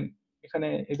মনে করেন এখানে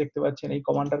দেখতে পাচ্ছেন এই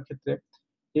কমান্ডার ক্ষেত্রে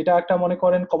এটা একটা মনে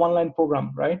করেন কমান্ড লাইন প্রোগ্রাম,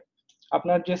 রাইট?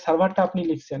 আপনার যে সার্ভারটা আপনি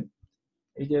লিখছেন,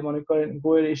 এই যে মনে করেন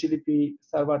গো এর এইচটিটিপি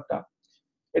সার্ভারটা,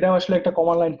 এটা আসলে একটা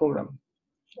কমান্ড লাইন প্রোগ্রাম।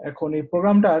 এখন এই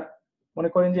প্রোগ্রামটার মনে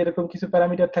করেন যে এরকম কিছু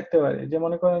প্যারামিটার থাকতে পারে, যে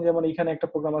মনে করেন যেমন এখানে একটা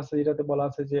প্রোগ্রাম আছে যেটাতে বলা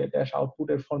আছে যে ড্যাশ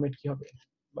আউটপুটের ফরম্যাট কি হবে,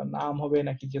 বা নাম হবে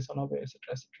নাকি জেসন হবে,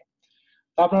 এটসেট্রা এটসেট্রা।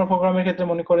 আপনার প্রোগ্রামের ক্ষেত্রে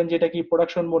মনে করেন যে এটা কি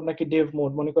প্রোডাকশন মোড নাকি ডেভ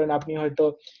মোড, মনে করেন আপনি হয়তো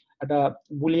একটা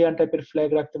বুলিয়ান টাইপের ফ্ল্যাগ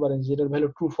রাখতে পারেন যেটার ভ্যালু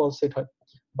ট্রু ফলস সেট হয়।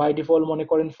 বাই ডিফল্ট মনে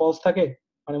করেন ফলস থাকে,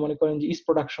 মানে মনে করেন যে ইজ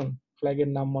প্রোডাকশন ফ্ল্যাগের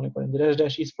নাম মনে করেন যে dash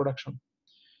dash is production,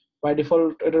 by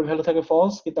default এটার ভ্যালু থাকে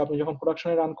ফলস, কিন্তু আপনি যখন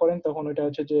প্রোডাকশনে রান করেন তখন এটা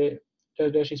হচ্ছে যে ড্যাশ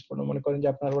ড্যাশ ইজ মনে করেন যে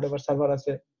আপনার হোয়াটএভার সার্ভার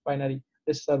আছে binary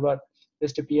rest server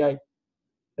rest API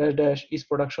dash dash is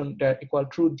production equal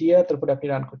true দিয়ে তারপরে আপনি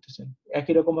রান করতেছেন।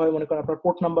 একই রকম ভাবে মনে করেন আপনার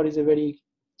port number is a very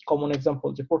common example,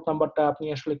 যে পোর্ট নাম্বারটা আপনি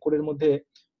আসলে কোডের মধ্যে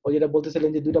ওই যেটা বলতেছিলেন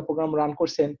যে দুইটা প্রোগ্রাম রান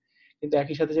করছেন কিন্তু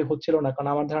একই সাথে যে হচ্ছিল না, কারণ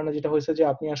আমার ধারণা যেটা হয়েছে যে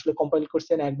আপনি আসলে কম্পাইল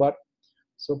করছেন একবার,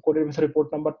 সো কোডের ভিতরে পোর্ট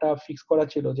নাম্বারটা ফিক্স করা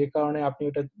ছিল যে কারণে আপনি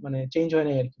ওটা মানে চেঞ্জ হয়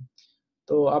নাই আর কি।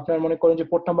 তো আপনার মনে করেন যে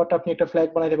পোর্ট নাম্বারটা আপনি একটা ফ্ল্যাগ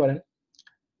বানাইতে পারেন,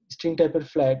 স্ট্রিং টাইপের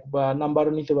ফ্ল্যাগ, বা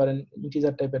নাম্বারও নিতে পারেন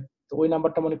ইন্টিজার টাইপের। তো ওই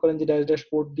নাম্বারটা মনে করেন যে ড্যাশ ড্যাশ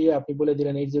পোর্ট দিয়ে আপনি বলে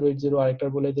দিলেন 8080, আরেকটা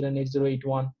বলে দিলেন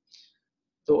 8081।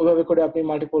 তো ওইভাবে করে আপনি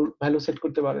মাল্টিপল ভ্যালু সেট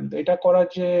করতে পারেন। তো এটা করার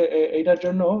যে এটার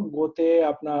জন্য গোতে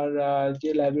আপনার যে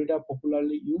লাইব্রেরিটা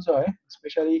পপুলারলি ইউজ হয়,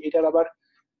 স্পেশালি এটার আবার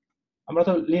আমরা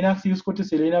তো লিনাক্স ইউজ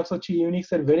করতেছি, লিনাক্স হচ্ছে ইউনিক্স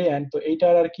এর ভেরিয়েন্ট, তো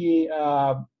এইটার আর কি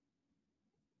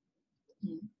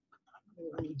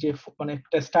যে মানে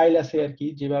একটা স্টাইল আছে আর কি,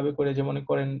 যেভাবে করে যে মনে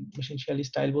করেন এসেনশিয়ালি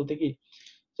স্টাইল বলতে কি,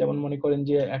 যেমন মনে করেন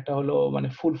যে একটা হলো মানে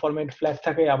ফুল ফরম্যাট ফ্ল্যাগ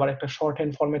থাকে, আবার একটা শর্ট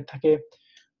হ্যান্ড ফরম্যাট থাকে।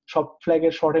 সব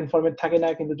ফ্ল্যাগের শর্ট হ্যান্ড ফরম্যাট থাকে না,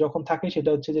 কিন্তু যখন থাকে সেটা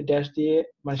হচ্ছে যে ড্যাশ দিয়ে,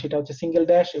 মানে সেটা হচ্ছে সিঙ্গেল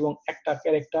ড্যাশ এবং একটা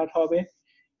ক্যারেক্টার হবে।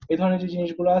 এই ধরনের যে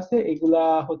জিনিসগুলো আছে এগুলা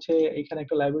হচ্ছে, এখানে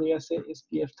একটা লাইব্রেরি আছে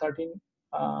SPF13।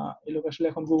 এই লোক আসলে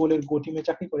এখন গুগলের গো টিমে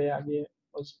চাকরি করে, আগে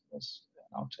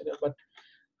আউটসাইডার, বাট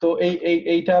তো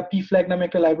এইটা পি ফ্ল্যাগ নামে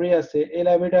একটা লাইব্রেরি আছে, এই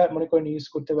লাইব্রেরিটা মনে করেন ইউজ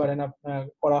করতে পারেন, আপনার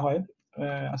করা হয়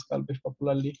আজকাল বেশ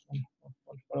পপুলারলি।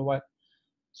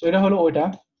 সো এটা হলো ওইটা।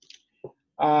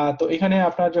 তো এখানে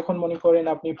আপনার যখন মনে করেন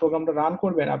আপনি প্রোগ্রামটা রান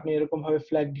করবেন, আপনি এরকম ভাবে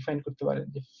ফ্ল্যাগ ডিফাইন করতে পারেন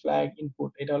যে ফ্ল্যাগ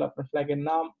ইনপুট, এটা হলো আপনার ফ্ল্যাগের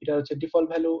নাম, এটা হচ্ছে ডিফল্ট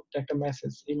ভ্যালু, এটা একটা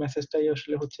মেসেজ, এই মেসেজটাই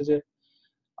আসলে হচ্ছে যে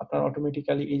আপনার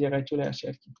অটোমেটিক্যালি এই জায়গায় চলে আসে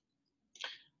আর কি।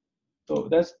 তো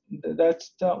that's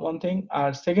the one thing. R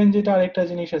second যেটা আরেকটা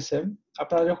জিনিস আছে,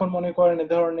 আপনারা যখন মনে করেন এ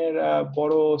ধরনের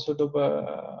বড় ছোট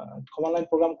কমান্ড লাইন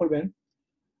প্রোগ্রাম করবেন,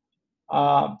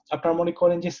 আপনার মনে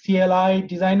করেন যে সিএলআই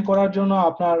ডিজাইন করার জন্য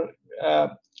আপনার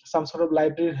সাম সর্ট অফ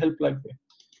লাইব্রেরির হেল্প লাগবে।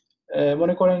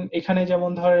 মনে করেন এখানে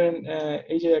যেমন ধরেন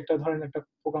এই যে একটা ধরেন একটা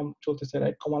প্রোগ্রাম চলতেছে,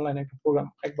 রাইট? কমান্ড লাইন একটা প্রোগ্রাম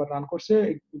একবার রান করছে,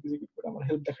 এক্সিকিউট করে আমার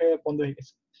হেল্প দেখায় বন্ধ হয়ে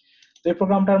গেছে। তো এই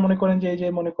প্রোগ্রামটার মনে করেন যে এই যে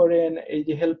মনে করেন এই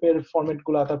যে হেল্পের ফরম্যাট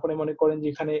গুলা, তারপরে মনে করেন যে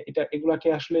এখানে এটা এগুলাকে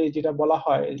আসলে যেটা বলা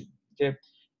হয় যে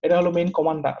এটা হলো main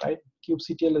কমান্ডটা, right?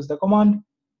 kubectl is the command,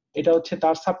 এটা হচ্ছে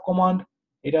তার সাব কমান্ড,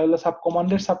 এটা হলো সাব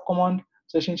কমান্ডের sub command.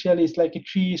 So essentially it's like a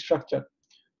tree structure.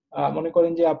 মনে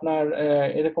করেন যে আপনার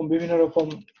এরকম বিভিন্ন রকম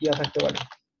ইয়া থাকতে পারে,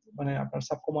 মানে আপনার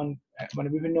সাব কমান্ড, মানে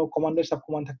বিভিন্ন কমান্ডের সাব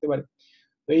কমান্ড থাকতে পারে।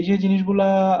 তো এই যে জিনিসগুলা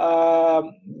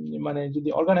মানে যদি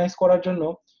অর্গানাইজ করার জন্য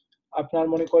আপনার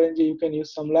মনে করেন যে you can use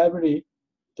some library.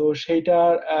 তো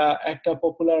সেইটার একটা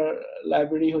পপুলার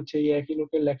লাইব্রেরি হচ্ছে এই একই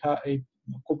লোকের লেখা এই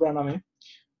কোবরা নামে।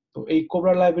 তো এই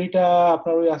কোবরা লাইব্রেরিটা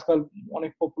আপনার ওই আজকাল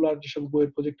অনেক পপুলার যেসব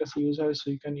বইয়ের প্রজেক্ট আছে ইউজ হয়, so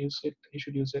you can use it, you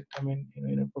should use it I mean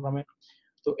in প্রোগ্রামে।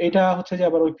 তো এটা হচ্ছে যে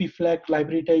আবার ওই পি ফ্ল্যাগ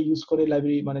লাইব্রেরিটাই ইউজ করে,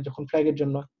 লাইব্রেরি মানে যখন ফ্ল্যাগের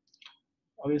জন্য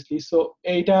অবভিয়াসলি। সো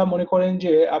এইটা মনে করেন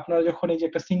যে আপনারা যখন এই যে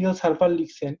একটা সিঙ্গেল সার্ভার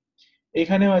লিখছেন,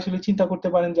 এখানেও আসলে চিন্তা করতে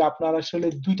পারেন যে আপনার আসলে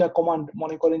দুইটা কমান্ড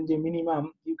মনে করেন যে minimum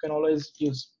you can always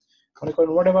use. মনে করেন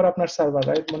হোয়াট এভার আপনার সার্ভার,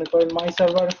 রাইট? মনে করেন মাই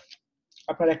সার্ভার,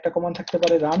 আপনার একটা কমান্ড থাকতে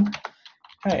পারে রান।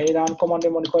 হ্যাঁ, এই রান কমান্ডে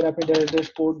মনে করেন আপনি ড্যাশ ড্যাশ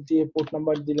পোর্ট দিয়ে পোর্ট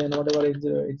নাম্বার দিলেন হোয়াট এভার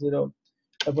 8080,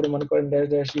 তারপরে মনে করেন dash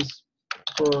dash is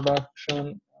production,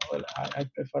 well I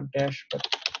prefer dash but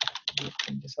you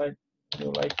can decide you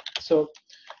like. So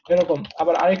এরকম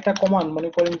আবার আরেকটা কমান্ড মনে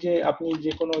করেন যে আপনি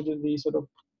যে কোনো যদি ছোট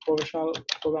প্রফেশনাল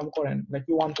প্রোগ্রাম করেন, like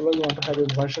you want to have a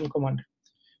version command,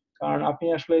 কারণ আপনি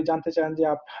আসলে জানতে চান যে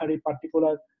আপনার এই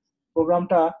পার্টিকুলার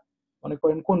প্রোগ্রামটা মনে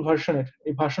করেন কোন ভার্সনের।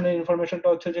 এই ভার্সনের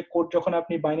ইনফরমেশনটা হচ্ছে যে কোড যখন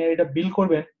আপনি বাইনারিটা বিল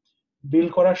করবেন, বিল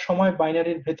করার সময়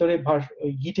বাইনারির ভেতরে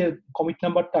গিটের কমিট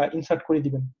নাম্বারটা ইনসার্ট করে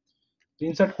দিবেন।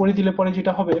 ইনসার্ট করে দিলে পরে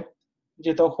যেটা হবে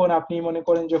যে তখন আপনি মনে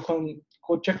করেন যখন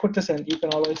কোড চেক করতেছেন, you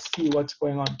can always C what's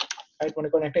going on. Right? মনে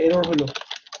করেন একটা এরর হলো,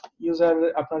 ইউজার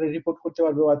আপনারে রিপোর্ট করতে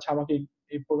পারবে, আচ্ছা আমাকে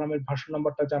এই প্রোগ্রামের ভার্সন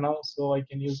নাম্বারটা জানাও, so I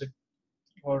can use it,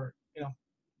 or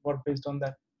work based on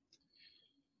that.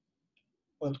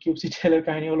 kubectl এর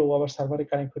কাহিনী হলো ও আবার সার্ভারে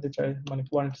কানেক্ট হতে চায়, মানে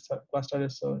Kubernetes ক্লাস্টারে,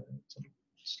 so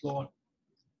slow,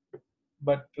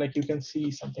 but like you can see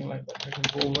something like that. I can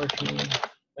go over to,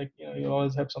 like you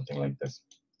always have something like this.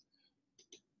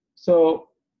 So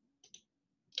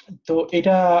তো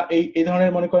এটা এই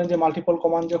ধরনের মনে করেন যে মাল্টিপল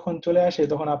কমান্ড যখন চলে আসে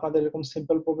তখন আপনাদের এরকম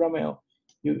simple প্রোগ্রামেও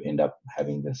you end up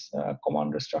having this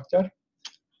command structure.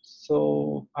 So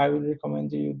I will recommend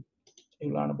you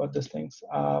learn about these things.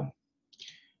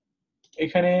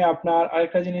 এখানে আপনার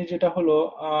আরেকটা জিনিস যেটা হলো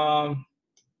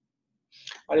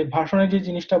আর এই ভাষণের যে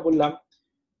জিনিসটা বললাম,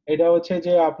 এটা হচ্ছে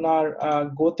যে আপনার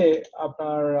গোতে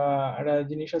আপনার একটা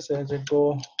জিনিস আছে যে গো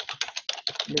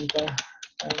linker,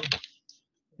 I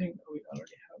think we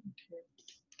already have it here.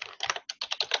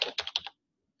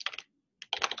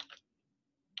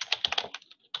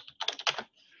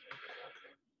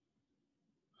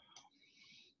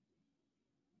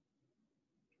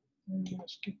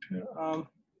 Skip here.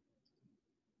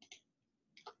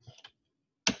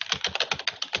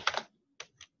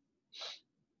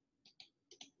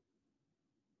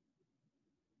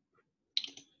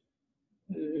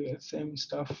 Same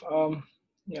stuff.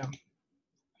 Yeah.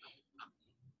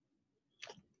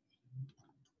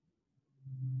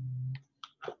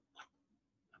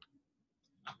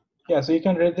 Yeah, so you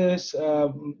can read this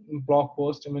blog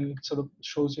post. I mean, it sort of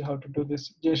shows you how to do this.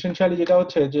 Essentially, যেটা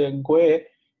হচ্ছে যে গোয়ে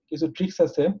কিছু tricks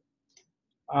আছে।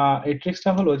 এই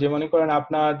ট্রিক্সটা হলো যে মনে করেন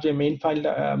আপনার যে মেইন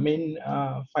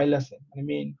ফাইল আছে, মানে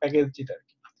মেইন প্যাকেজ যেটা,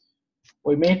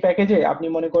 ওই মেইন প্যাকেজে আপনি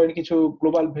মনে করেন কিছু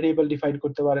গ্লোবাল ভেরিয়েবল ডিফাইন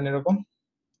করতে পারেন এরকম।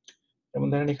 যেমন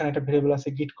ধরেন এখানে একটা ভেরিয়েবল আছে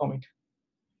git commit।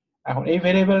 এখন এই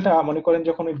ভেরিয়েবলটা মনে করেন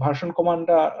যখন ওই ভার্সন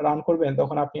কমান্ডটা রান করবেন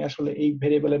তখন আপনি আসলে এই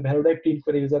ভেরিয়েবলের ভ্যালুটাই প্রিন্ট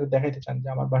করে ইউজারে দেখাইতে চান যে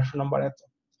আমার ভার্সন নাম্বার এত।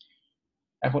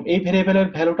 এখন এই ভেরিয়েবলের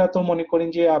ভ্যালুটা তো মনে করেন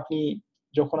যে আপনি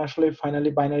যখন আসলে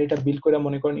ফাইনালি বাইনারিটা বিল্ড করে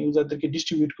মনে করেন ইউজারদেরকে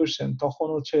ডিস্ট্রিবিউট করছেন তখন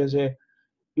হচ্ছে যে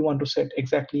you want to set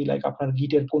exactly like আপনার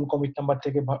গিটের কোন কমিট নাম্বার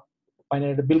থেকে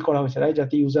বাইনারিটা বিল্ড করা হয়েছে, রাইট?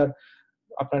 যাতে ইউজার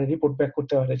আপনার রিপোর্ট ব্যাক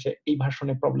করতে পারে যে এই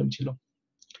ভার্সনে প্রবলেম ছিল।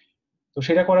 তো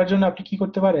সেটা করার জন্য আপনি কি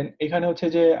করতে পারেন, এখানে হচ্ছে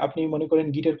যে আপনি মনে করেন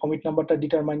গিটের কমিট নাম্বারটা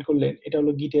ডিটারমাইন করলেন, এটা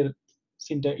হলো গিটের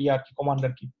কমান্ড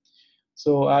আর কি।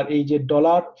 সো আর এই যে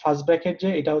ডলার ফার্স্ট ব্র্যাকেট যে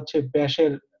এটা হচ্ছে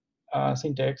ব্যাশের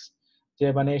সিনট্যাক্স, যে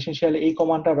মানে এসেনশিয়ালি এই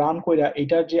কমান্ডটা রান কইরা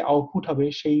এটার যে আউটপুট হবে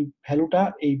সেই ভ্যালুটা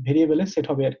এই ভেরিয়েবলে সেট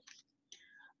হবে আর কি।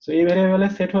 সো এই ভেরিয়েবলে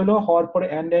সেট হলো, হওয়ার পরে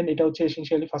এন্ড এটা হচ্ছে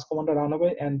এসেনশিয়ালি ফার্স্ট কমান্ডটা রান হবে,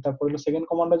 এন্ড তারপর হলো সেকেন্ড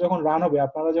কমান্ডটা যখন রান হবে,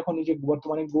 আপনারা যখন এই যে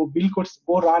বর্তমানে গো বিল্ড করছে,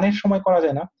 গো রানের সময় করা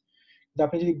যায় না,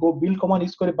 আপনি যদি গো বিল্ড কমান্ড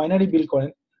ইউজ করে বাইনারি বিল্ড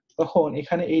করেন তখন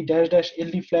এখানে এই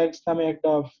 --ld ফ্ল্যাগস নামে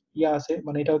একটা আছে,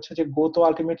 মানে এটা হচ্ছে যে গো তো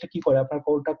আলটিমেটলি কি করে আপনার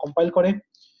কোডটা কম্পাইল করে,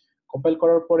 কম্পাইল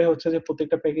করার পরে হচ্ছে যে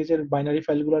প্রত্যেকটা প্যাকেজের বাইনারি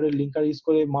ফাইলগুলোর লিঙ্কার ইউজ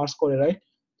করে মার্জ করে, রাইট?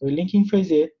 তো এই লিংকিং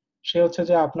ফেজে সে হচ্ছে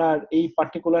যে আপনার এই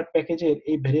পার্টিকুলার প্যাকেজের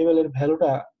এই ভেরিয়েবলের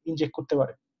ভ্যালুটা ইনজেক্ট করতে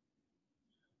পারে।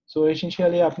 সো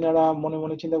এসেনশিয়ালি আপনারা মনে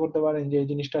মনে চিন্তা করতে পারেন যে এই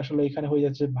জিনিসটা আসলে এখানে হয়ে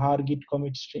যাচ্ছে var git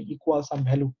commit string equal some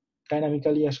value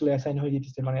dynamically আসলে অ্যাসাইন হয়ে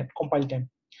যেতেছে মানে কম্পাইল টাইম।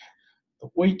 তো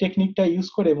ওই টেকনিকটা ইউজ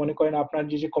করে মনে করেন আপনার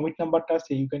যে কমিট নাম্বারটা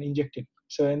আছে you can inject it.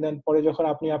 So and then পরে যখন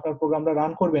আপনি আপনার প্রোগ্রামটা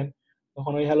রান করবেন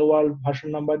তখন ওই হ্যালো ওয়ার্ল্ড ভার্সন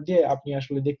নাম্বার দিয়ে আপনি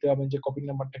আসলে দেখতে পাবেন যে কমিট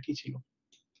নাম্বারটা কি ছিল।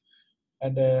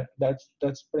 And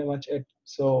that's pretty much it.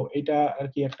 So এটা আর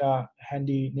কি একটা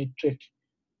হ্যান্ডি নিট ট্রিক,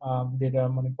 যেটা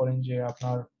মনে করেন যে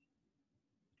আপনার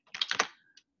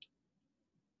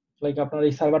লাইক আপনার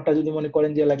এই সার্ভারটা যদি মনে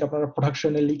করেন যে লাইক আপনারা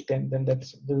প্রোডাকশনে লিখতেন, দেন দ্যাটস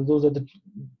দোজ আর দ্য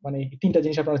মানে তিনটা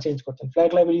জিনিস আপনারা চেঞ্জ করতেন, ফ্ল্যাগ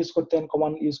লাইব্রেরি ইউজ করতেন,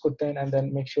 কমান্ড ইউজ করতেন, এন্ড দেন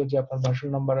মেক শিওর যে আপনার ভার্সন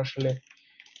নাম্বার আসলে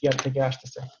ইয়ার থেকে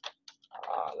আসতেছে,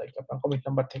 লাইক আপনার কমিট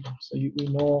নাম্বার থেকে। সো ইউ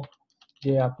নো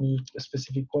যে আপনি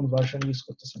স্পেসিফিক কোন ভার্সন ইউজ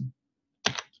করতেছেন,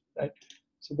 right?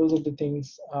 So those are the things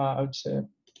I would say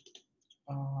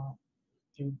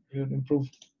you would improve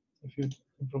if you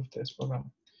improve this program.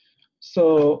 So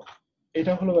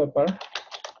এটা হলো ব্যাপার।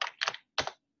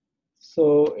 সো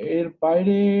এর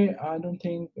বাইরে I don't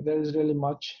think there is really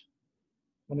much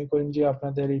মনে করেন যে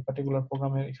আপনাদের এই পার্টিকুলার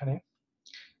প্রোগ্রামের এখানে।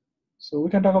 So we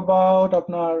can talk about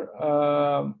আপনার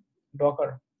Docker.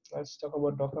 Let's talk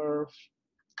about Docker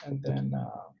and then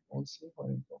we'll see where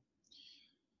we go.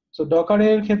 So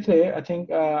ডকারের ক্ষেত্রে আই থিংক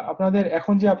আপনাদের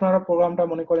এখন যে আপনারা প্রোগ্রামটা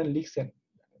মনে করেন লিখছেন,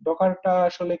 ডকারটা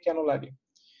আসলে কেন লাগে?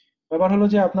 ব্যাপার হলো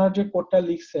যে আপনারা যে কোডটা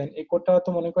লিখছেন এই কোডটা তো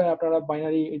মনে করেন আপনারা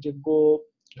বাইনারি যে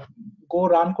গো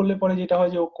রান করলে পরে যেটা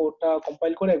হয় যে ও কোডটা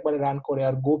কম্পাইল করে একবারে রান করে,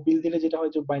 আর গো বিল দিলে যেটা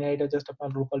হয় যে বাইনারিটা জাস্ট আপনার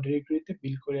লোকাল ডিরেক্টরিতে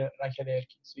বিল করে রাখা দেয় আর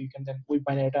কি। সো ইউ ক্যান দেন ওই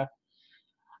বাইনারিটা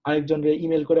আরেকজনকে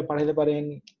ইমেল করে পাঠাতে পারেন,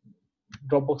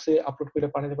 ড্রপবক্সে আপলোড করে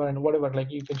পাঠাতে পারেন, whatever,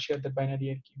 like you can share that binary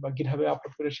আর কি, বা গিটহাবে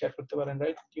আপলোড করে শেয়ার করতে পারেন,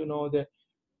 রাইট? ইউ নো যে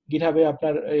গিটহাবে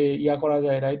আপনার ইয়া করা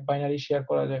যায়, রাইট? বাইনারি শেয়ার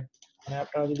করা যায়। মানে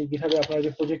আপনারা যদি গিটহাবে আপনারা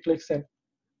যে প্রজেক্ট লিখছেন,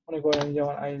 মনে করেন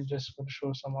যেমন I just goat to show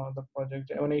some of the project,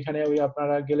 মানে এখানে ওই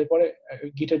আপনারা গেলে পরে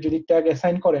গিটের যদি ট্যাগ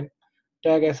অ্যাসাইন করেন,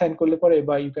 ট্যাগ অ্যাসাইন করলে পরে,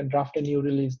 বা you can draft a new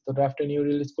release, তো ড্রাফট এ নিউ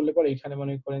রিলিজ করলে পরে এখানে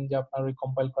মনে করেন যে আপনার ওই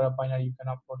কম্পাইল করা binary you can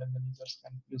upload and then users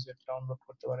can use it, download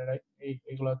করতে পারে, রাইট?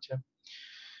 এইগুলো হচ্ছে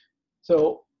so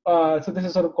so this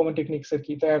is sort of common techniques আর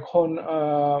কি। তো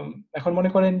এখন মনে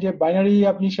করেন যে বাইনারি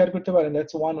আপনি শেয়ার করতে পারেন,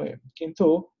 দ্যাটস ওয়ান ওয়ে। কিন্তু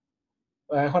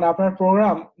এখন আপনার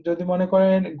প্রোগ্রাম যদি মনে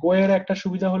করেন গো এর একটা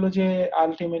সুবিধা হলো যে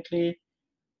আলটিমেটলি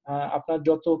আপনার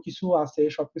যত কিছু আছে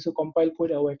সবকিছু কম্পাইল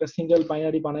করে ও একটা সিঙ্গেল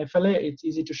বাইনারি বানায় ফেলে, ইটস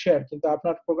ইজি টু শেয়ার। কিন্তু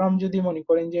আপনার প্রোগ্রাম যদি মনে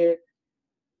করেন যে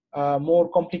মোর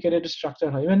কমপ্লিকেটেড স্ট্রাকচার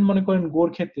হয়, ইভেন মনে করেন গোর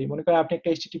ক্ষেত্রে মনে করেন আপনি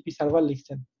একটা এইচটিটিপি সার্ভার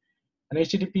লিখছেন, মানে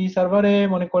এইচটিটিপি সার্ভারে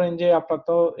মনে করেন যে আপনার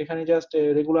তো এখানে just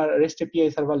regular rest API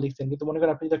server লিখছেন, কিন্তু মনে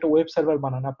করেন আপনি যদি একটা ওয়েব সার্ভার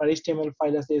বানান, আপনার এইচটিএমএল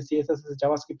ফাইল আছে, সিএসএস আছে,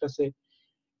 জাভাস্ক্রিপ্ট আছে,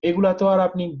 এগুলা তো আর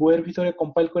আপনি বইয়ের ভিতরে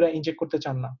কম্পাইল করে ইনজেক্ট করতে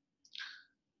চান না।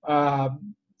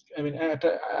 I mean,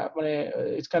 মানে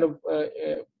it's kind of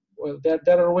well,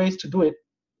 there are ways to do it,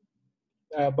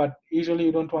 but usually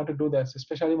you don't want to do that,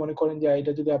 especially মনে করেন যে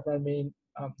এটা যদি আপনার মেইন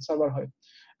সার্ভার হয়,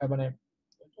 মানে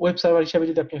ওয়েব সার্ভার হিসেবে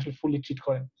যদি আপনি আসলে ফুললি ট্রিট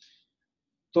করেন।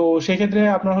 তো সেই ক্ষেত্রে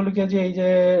আপনার হলো কি যে এই যে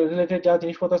রিলেটেড যা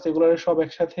জিনিসপত্র আছে এগুলো সব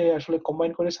একসাথে আসলে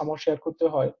কম্বাইন করে সামহাউ শেয়ার করতে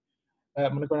হয়।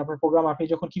 মনে করেন আপনার প্রোগ্রাম আপনি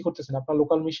যখন কি করতেছেন, আপনার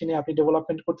লোকাল মেশিনে আপনি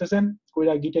ডেভেলপমেন্ট করতেছেন,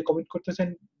 কইরা গিটে কমিট করতেছেন,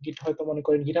 গিট হয়তো মনে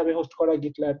করেন গিটহাবে হোস্ট করা,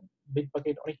 গিটল্যাব,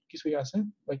 বিটবাকেট, অনেক কিছুই আছে,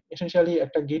 লাইক এসেনশিয়ালি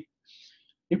একটা গিট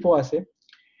রিপো আছে।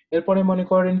 এরপরে মনে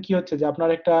করেন কি হচ্ছে যে আপনার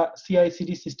একটা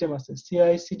সিআইসিডি সিস্টেম আছে।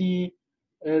 সিআইসিডি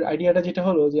এর আইডিয়াটা যেটা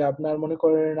হলো যে আপনার মনে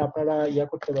করেন আপনারা ইয়া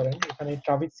করতে পারেন, এখানে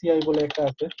ট্রাভিস সিআই বলে একটা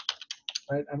আছে,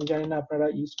 রাইট? আমি জানি না আপনারা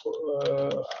use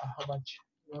how much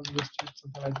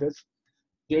something like this.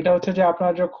 যেটা হচ্ছে যে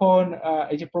আপনার যখন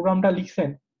এই যে প্রোগ্রামটা লিখছেন,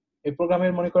 এই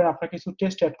প্রোগ্রামের মনে করেন আপনার কিছু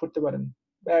টেস্ট অ্যাড করতে পারেন।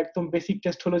 একদম বেসিক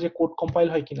টেস্ট হলো যে কোড কম্পাইল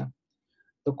হয় কিনা।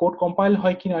 তো কোড কম্পাইল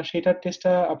হয় কিনা সেটার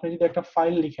টেস্টটা আপনি যদি একটা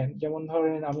ফাইল লিখেন, যেমন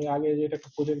ধরেন আমি আগে যেটা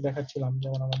একটা প্রজেক্ট দেখাচ্ছিলাম,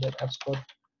 যেমন আমাদের অ্যাপস কোড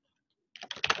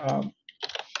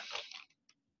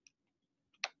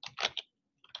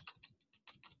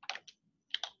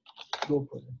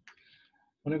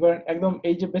মনে করেন একদম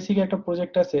এই যে বেসিক একটা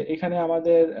প্রজেক্ট আছে, এখানে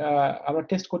আমাদের আমরা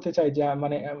টেস্ট করতে চাই যে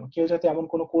মানে কেউ যাতে এমন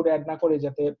কোনো কোড অ্যাড না করে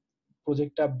যাতে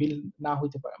প্রজেক্টটা বিল না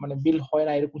হইতে পারে, মানে বিল হয়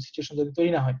না এরকম সিচুয়েশন যদি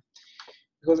তৈরি না হয়।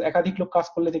 বিকজ একাধিক লোক কাজ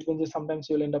করলে দেখবেন যে sometimes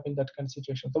you will end up in that kind of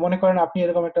situation. তো মনে করেন আপনি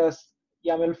এরকম একটা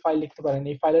ইয়ামেল ফাইল লিখতে পারেন,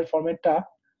 এই ফাইলের ফরম্যাটটা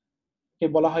কে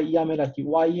বলা হয় ইয়ামেল আর কি।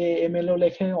 ওয়াইএএমএল ও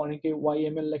লেখে অনেকে,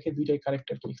 ওয়াইএমএল লেখে, দুইটাই কারেক্ট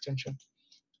আর কি এক্সটেনশন।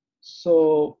 সো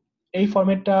এই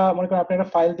ফরম্যাটটা মনে করেন আপনি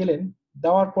একটা ফাইল দিলেন,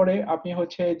 দেওয়ার পরে আপনি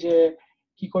হচ্ছে যে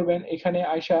কি করবেন, এখানে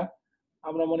আয়সা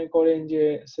আমরা মনে করেন যে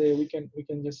say we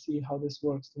can just see how this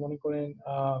works. মনে করেন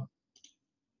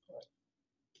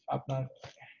আপনার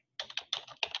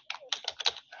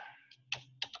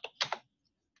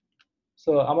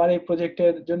সো আমার এই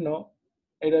প্রজেক্টের জন্য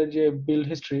এটার যে build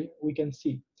history we can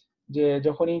see যে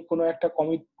যখনই কোনো একটা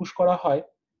কমিট পুশ করা হয়,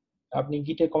 আপনি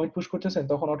গিটে কমিট পুশ করতেছেন,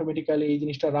 তখন অটোমেটিক্যালি এই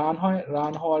জিনিসটা রান হয়।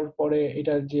 রান হওয়ার পরে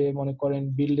এটার যে মনে করেন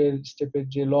বিল্ডের স্টেপের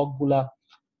যে লগ গুলা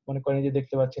মনে করেন যে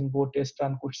দেখতে পাচ্ছেন, গো টেস্ট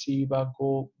রান করছি বা গো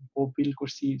গো বিল্ড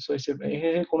করছি, সো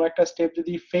কোনো একটা স্টেপ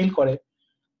যদি ফেল করে,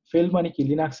 ফেল মানে কি,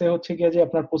 লিনাক্সে হচ্ছে গিয়ে যে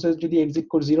আপনার প্রসেস যদি এক্সিট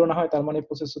কোড 0 না হয় তার মানে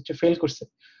প্রসেস হচ্ছে ফেল করছে।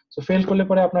 সো ফেল করলে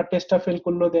পরে আপনার টেস্টটা ফেল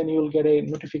করলো, দেন you will get a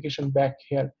notification back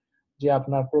here যে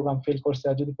আপনার প্রোগ্রাম ফেল করছে।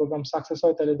 আর যদি প্রোগ্রাম সাকসেস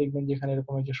হয় তাহলে দেখবেন যে এখানে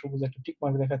এরকম যে সবুজ একটা টিক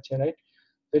মার্ক দেখাচ্ছে, রাইট?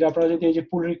 তো এটা আপনারা যদি এই যে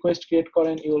পুল রিকোয়েস্ট ক্রিয়েট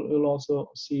করেন, you will also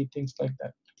see things like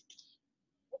that.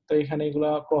 তো এখানে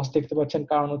এগুলা ক্রস দেখতে পাচ্ছেন,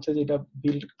 কারণ হচ্ছে যে এটা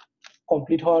বিল্ড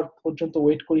কমপ্লিট হওয়ার পর্যন্ত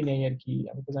ওয়েট করি নাই আর কি,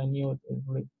 আমি তো জানি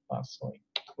পাস হয়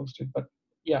posted, but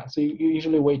yeah so you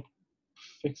usually wait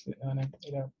fix মানে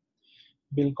এটা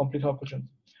বিল্ড কমপ্লিট হওয়া পর্যন্ত।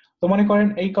 তো মনে করেন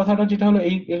এই কথাটা যেটা হলো,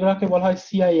 এই এগুলাকে বলা হয়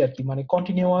সিআই আর কি, মানে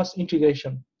কন্টিনিউয়াস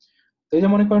ইন্টিগ্রেশন। তো এই যে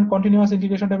মনে করেন কন্টিনিউয়াস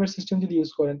ইন্টিগ্রেশন টাইপের সিস্টেম যদি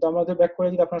ইউজ করেন, তো আমাদের ব্যাক করে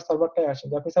যদি আপনার সার্ভারটাই আসে,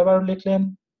 আপনি সার্ভার লিখলেন,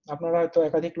 আপনারা হয়তো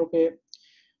একাধিক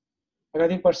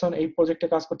পারসন এই প্রজেক্টে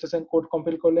কাজ করতেছেন, কোড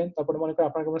কম্পাইল করলেন, তারপরে মনে করেন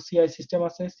আপনার কোনো সিআই সিস্টেম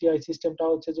আছে। সিআই সিস্টেমটা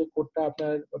হচ্ছে যে কোডটা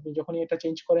আপনি যখনই এটা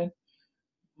চেঞ্জ করেন,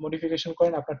 মডিফিকেশন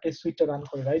করেন, আপনার টেস্ট সুইটটা রান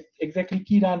করে, রাইট? এক্স্যাক্টলি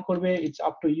কি রান করবে ইটস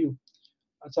আপ টু ইউ।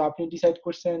 আচ্ছা, আপনি ডিসাইড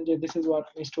করছেন যে this is what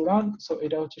needs to run, so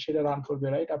এটা হচ্ছে সেটা রান করবে,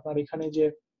 রাইট? আপনার এখানে যে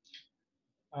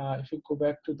if you go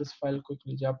back to this file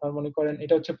quickly, যে আপনার মনে করেন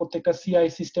এটা হচ্ছে প্রত্যেকটা সিআই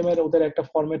সিস্টেমের ওদের একটা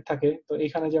ফরম্যাট থাকে। তো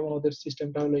এখানে যেমন ওদের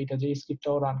সিস্টেমটা হলো এটা, যে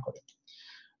স্ক্রিপ্টটাও রান করে।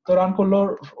 তো রান করলো,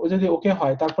 ও যদি ওকে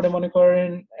হয়, তারপরে মনে করেন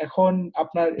এখন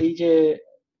আপনার এই যে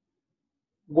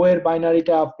গো এর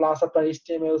বাইনারিটা প্লাস আপনার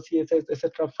এইচটিএমএল সিএসএস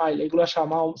এটসেট্রা ফাইল এগুলো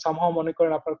সামহাও মনে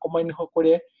করেন আপনার কম্বাইন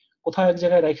করে কোথাও এক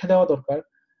জায়গায় রেখে দেওয়া দরকার,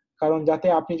 কারণ যাতে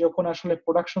আপনি যখন আসলে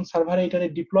প্রোডাকশন সার্ভারে এটাকে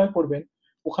ডিপ্লয় করবেন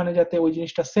ওখানে যাতে ওই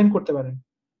জিনিসটা সেন্ড করতে পারেন।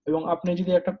 এবং আপনি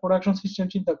যদি একটা প্রোডাকশন সিস্টেম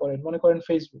চিন্তা করেন, মনে করেন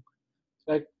ফেসবুক,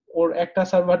 লাইক ওর একটা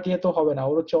সার্ভার দিয়ে তো হবে না,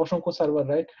 ওর হচ্ছে অসংখ্য সার্ভার,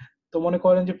 রাইট? তো মনে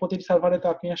করেন যে প্রতিটি সার্ভারে তো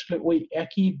আপনি আসলে ওই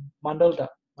একই বান্ডলটা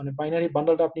মানে বাইনারি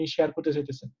বান্ডলটা আপনি শেয়ার করতে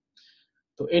চাইতেছেন।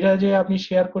 তো এটা যে আপনি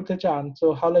শেয়ার করতে চান, so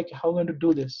how going to do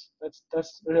this, that's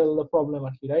real the problem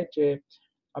আর কি, রাইট? যে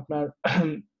আপনার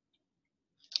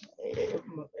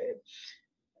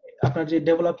আপনার যে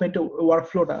development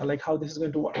ওয়ার্কফ্লোটা, like how this is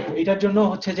going to work, এটার জন্য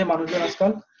হচ্ছে যে মানুষজন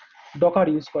আজকাল ডকার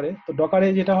ইউজ করে। তো ডকারে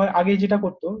যেটা হয়, আগে যেটা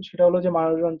করতো সেটা হলো যে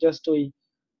মানুষজন জাস্ট ওই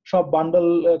সব বান্ডল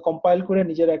কম্পাইল করে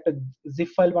নিজের একটা জিপ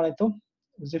ফাইল বানাইতো।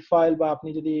 জিপ ফাইল বা আপনি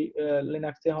যদি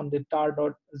লিনাক্সে হন যে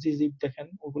tar.gzip দেখেন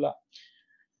ওগুলা,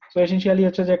 সো এসেনশিয়ালি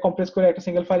হচ্ছে যে কম্প্রেস করে একটা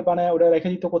সিঙ্গেল ফাইল বানায় ওটা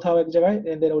রেখে দিত কোথাও এক জায়গায়,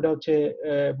 এন্ড দেন ওটা হচ্ছে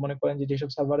মনে করেন যে যেসব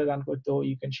সার্ভারে রান করতো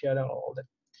you can share all that.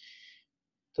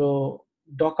 তো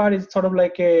Docker is sort of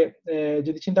like a,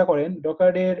 যদি চিন্তা করেন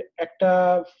ডকারের একটা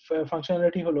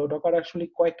ফাংশনালিটি হলো ডকার অ্যাকচুয়ালি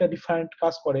কয়েকটা ডিফারেন্ট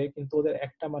কাজ করে, কিন্তু ওদের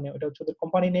একটা মানে ওটা হচ্ছে ওদের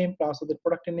কোম্পানি নেম প্লাস ওদের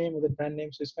প্রোডাক্টের নেম, ওদের brand name,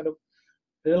 so it's kind of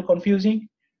real confusing.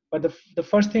 But the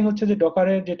first thing হচ্ছে যে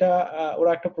ডকারের যেটা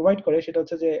ওরা একটা প্রোভাইড করে সেটা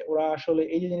হচ্ছে যে ওরা আসলে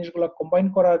এই যে জিনিসগুলো কম্বাইন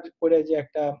করার করে যে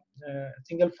একটা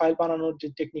সিঙ্গেল ফাইল বানানোর যে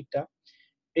টেকনিকটা,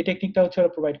 এই টেকনিকটা হচ্ছে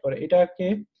ওরা প্রোভাইড করে। এটাকে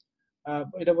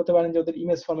এটা বলতে পারেন যে ওদের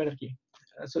ইমেজ ফরম্যাট আর কি।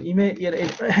 সো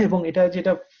এবং এটা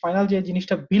যেটা ফাইনাল যে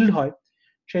জিনিসটা বিল্ড হয়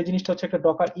সেই জিনিসটা হচ্ছে একটা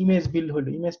ডকার ইমেজ বিল্ড হলো।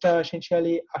 ইমেজটা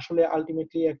এসেনশিয়ালি আসলে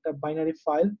আলটিমেটলি একটা বাইনারি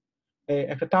ফাইল,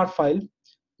 একটা টার ফাইল,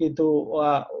 কিন্তু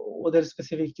ওদের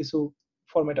স্পেসিফিক কিছু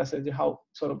ফরম্যাট আছে যে হাউ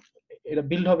সর্ট অফ এটা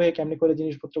বিল্ড হবে, কেমনি করে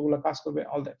জিনিসপত্রগুলো কাজ করবে,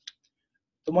 অল দ্যাট।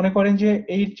 তো মনে করেন যে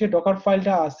এই যে ডকার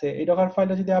ফাইলটা আছে, এই ডকার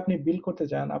ফাইলটা যদি আপনি বিল্ড করতে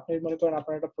চান, আপনি মনে করেন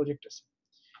আপনার একটা প্রজেক্ট আছে,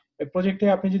 এই প্রজেক্টে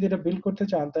আপনি যদি এটা বিল্ড করতে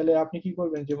চান তাহলে আপনি কি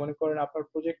করবেন, যে মনে করেন আপনার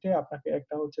প্রজেক্টে আপনাকে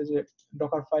একটা হচ্ছে যে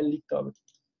ডকার ফাইল লিখতে হবে।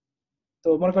 তো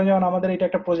মনে করেন যেমন আমাদের এটা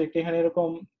একটা প্রজেক্ট, এখানে এরকম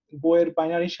বইয়ের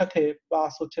বাইনারির সাথে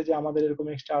প্লাস হচ্ছে যে আমাদের এরকম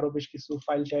এক্সট্রা আরো বেশ কিছু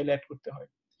ফাইল চাইল অ্যাড করতে হয়।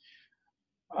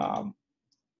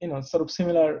 সর্ট অফ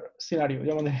সিমিলার সিনারিও,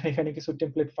 যেমন এখানে কিছু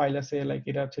টেমপ্লেট ফাইল আছে, লাইক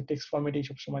এটা হচ্ছে টেক্সট ফরম্যাটেই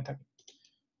সব সময় থাকে।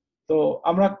 তো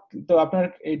আমরা তো আপনার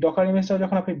এই ডকার ইমেজটা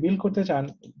যখন আপনি বিল্ড করতে চান,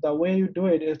 the way you do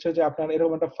it হচ্ছে যে আপনার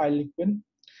এরকম একটা ফাইল লিখবেন।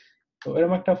 তো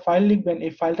এরকম একটা ফাইল লিখবেন,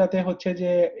 এই ফাইলটাতে হচ্ছে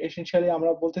যে এসেনশিয়ালি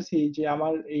আমরা বলতেছি যে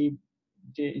আমার এই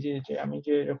যে আমি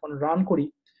যে যখন রান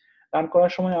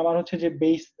করার সময় আমার হচ্ছে যে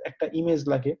বেস একটা ইমেজ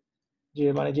লাগে, যে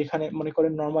মানে যেখানে মনে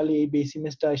করেন নরমালি এই বেস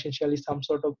ইমেজটা essentially some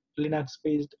sort of Linux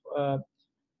based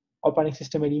operating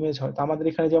সিস্টেমের ইমেজ হয়। তো আমাদের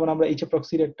এখানে যেমন আমরা এইচ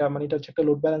প্রক্সির একটা মানে এটা হচ্ছে একটা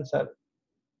লোড ব্যালেন্সার,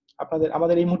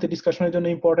 আমাদের এই মুহূর্তে ডিসকাশনের জন্য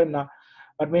ইম্পর্টেন্ট না,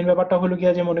 বাট মেইন ব্যাপারটা হলো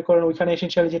গিয়া যে মনে করেন ওইখানে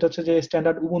এসেনশিয়ালি যেটা হচ্ছে যে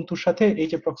স্ট্যান্ডার্ড উবুন্তুর সাথে এই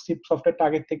যে প্রক্সি সফটওয়্যারটা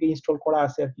আগে থেকে ইনস্টল করা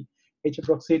আছে আর কি। এই যে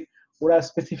প্রক্সির ওরা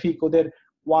স্পেসিফিক ওদের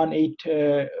 1.8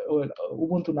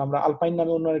 উবুন্টু না, আমরা আলপাইন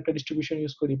নামে অন্য একটা ডিস্ট্রিবিউশন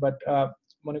ইউজ করি, বাট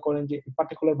মনে করেন যে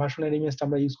পার্টিকুলার ভার্সনের ইমেজটা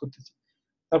আমরা ইউজ করতেছি।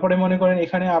 তারপরে মনে করেন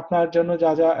এখানে আপনার জন্য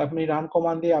যা যা আপনি রান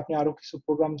কমান্ড দিয়ে আপনি আরো কিছু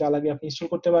প্রোগ্রাম যা লাগে আপনি ইনস্টল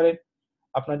করতে পারেন।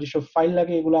 আপনার যেসব ফাইল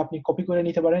লাগে এগুলো আপনি কপি করে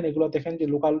নিতে পারেন, এগুলো দেখেন যে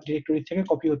লোকাল ডিরেক্টরি থেকে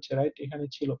কপি হচ্ছে, রাইট? এখানে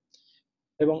ছিল।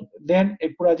 এবং দেন এই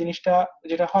পুরো জিনিসটা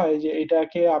যেটা হয় যে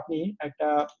এটাকে আপনি একটা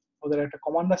ওদের একটা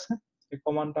কমান্ড আছে, এই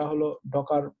কমান্ডটা হলো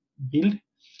ডকার বিল্ড।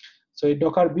 সো এই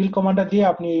ডকার বিল্ড কমান্ডটা দিয়ে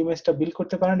আপনি এই ইমেজটা বিল্ড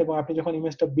করতে পারেন, এবং আপনি যখন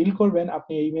ইমেজটা বিল্ড করবেন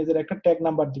আপনি এই ইমেজের একটা ট্যাগ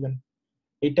নাম্বার দিবেন।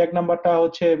 এই ট্যাগ নাম্বারটা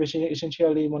হচ্ছে বেশি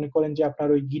এসেনশিয়ালি মনে করেন যে আপনার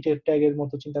ওই গিটের ট্যাগের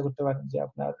মতো চিন্তা করতে পারেন, যে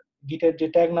আপনার গিটের যে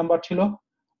ট্যাগ নাম্বার ছিল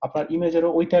আপনার ইমেজেরও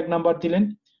ওই ট্যাগ নাম্বার দিলেন।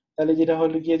 তাহলে যেটা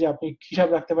হলো গিয়ে যে আপনি হিসাব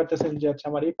রাখতে পারতেছেন যে আচ্ছা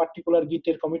আমার এই পার্টিকুলার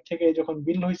গিটের কমিট থেকে যখন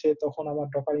বিল্ড হয়েছে তখন আমার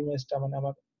ডকার ইমেজটা মানে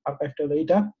আমার আর্কাইভটা হলো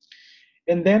এইটা।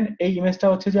 এন্ড দেন এই ইমেজটা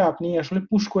হচ্ছে যে আপনি আসলে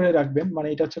পুশ করে রাখবেন, মানে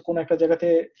এটা হচ্ছে কোন একটা জায়গাতে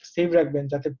সেভ রাখবেন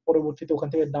যাতে পরবর্তীতে ওখান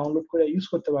থেকে ডাউনলোড করে ইউজ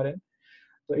করতে পারেন।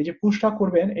 তো এই যে পুশটা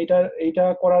করবেন এইটা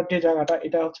করার যে জায়গাটা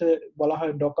এটা হচ্ছে বলা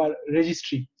হয় ডকার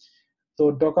রেজিস্ট্রি। তো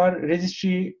ডকার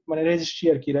রেজিস্ট্রি মানে রেজিস্ট্রি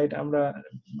আর কি, রাইট? আমরা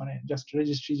মানে জাস্ট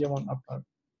রেজিস্ট্রি যেমন আপনার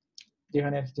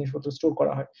যেখানে জিনিসপত্র স্টোর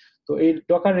করা হয়। তো এই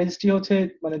ডকার রেজিস্ট্রি হচ্ছে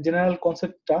মানে জেনারেল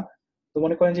কনসেপ্টটা। তো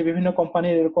মনে করেন যে বিভিন্ন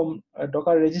কোম্পানির এরকম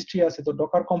ডকার রেজিস্ট্রি আছে, তো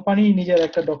ডকার কোম্পানি নিজের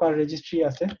একটা ডকার রেজিস্ট্রি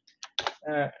আছে।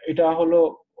 এটা হলো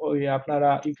ওই আপনারা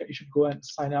you should go and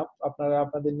sign up, আপনারা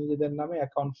আপনাদের নিজেদের নামে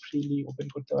অ্যাকাউন্ট ফ্রিলি ওপেন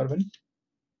করতে পারবেন।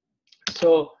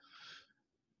 সো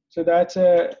সো দ্যাটস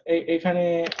এখানে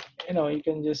you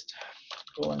can just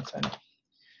go and sign up.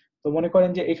 তো মনে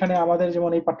করেন যে এখানে আমাদের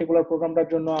যেমন এই পার্টিকুলার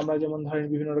প্রোগ্রামটার জন্য আমরা যেমন ধরেন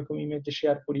বিভিন্ন রকম ইমেজ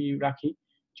শেয়ার করি রাখি,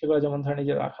 সেগুলো যেমন ধরেন এই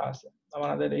যে রাখা আছে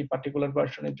আমাদের এই পার্টিকুলার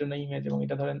ভার্সনের জন্য ইমেজ, এবং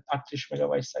এটা ধরেন 38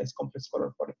 মেগাবাইট সাইজ কমপ্রেস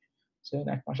করার পরে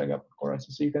এক মাস আগে আপলোড করা আছে।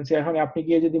 সো ইউ ক্যান সি এখন আপনি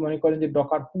গিয়ে যদি মনে করেন যে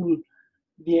ডকার পুল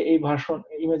দিয়ে এই ভার্সন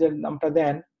ইমেজের নামটা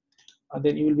দেন,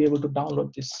 then you will be able to download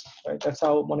this, right? That's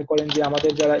how মনে করেন যে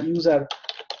আমাদের যারা user,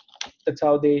 that's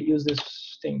how they use this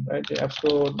thing, right? The App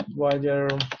Store Voyager,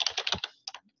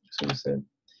 so we say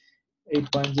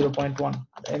 8.0.1,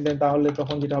 and then তাহলে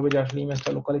তখন যেটা হবে যে আসলে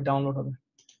ইমেজটা লোকালি ডাউনলোড হবে,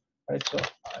 right? So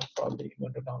I'm probably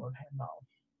going to download it now.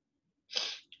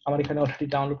 আমার এখানে অলরেডি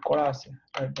ডাউনলোড করা আছে,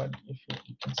 right? But if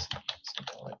you can see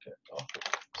something like it,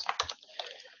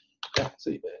 yeah,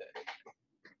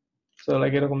 so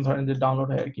like এরকম ধরেন যে ডাউনলোড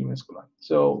হয় আর কি ইমেজগুলো।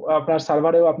 সো আপনার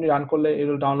সার্ভারেও আপনি রান করলে it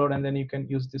will download and then you can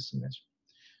use this image.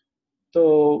 তো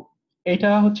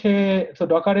এটা হচ্ছে তো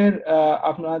ডকারের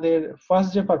আপনাদের ফার্স্ট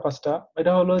যে পারপাসটা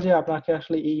এটা হলো যে আপনাকে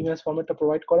আসলে এই ইমেজ ফরম্যাটটা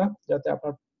প্রোভাইড করা, যাতে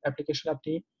আপনার অ্যাপ্লিকেশন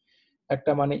আপনি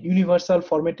একটা মানে ইউনিভার্সাল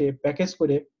ফরম্যাটে প্যাকেজ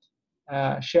করে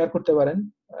শেয়ার করতে পারেন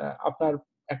আপনার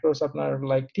across আপনার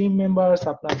like team members,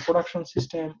 আপনার production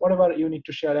system, whatever you need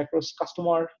to share across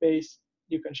customer base,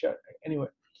 you can share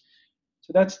anywhere. So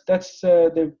that's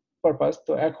the purpose.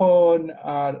 তো এখন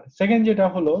আর সেকেন্ড যেটা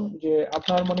হলো যে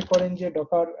আপনার মনে করেন যে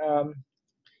ডকার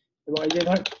এবং এই যে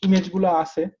ধর ইমেজগুলো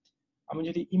আছে, আমি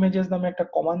যদি ইমেজেস নামে একটা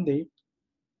কমান্ড দেই,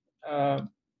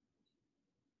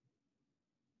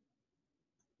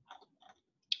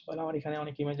 আমার এখানে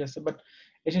অনেক ইমেজ আছে, but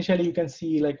essentially you can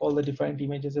see like all the different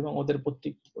images এবং ওদের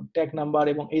প্রত্যেক ট্যাগ নাম্বার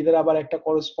এবং এদের আবার একটা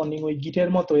করসপন্ডিং ওই গিটের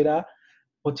মতো এরা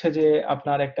হচ্ছে যে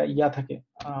আপনার একটা ইয়া থাকে,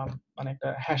 মানে একটা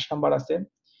হ্যাশ নাম্বার আছে,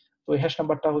 তো ওই হ্যাশ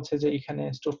নাম্বারটা হচ্ছে যে এখানে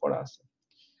স্টোর করা আছে।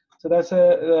 So that's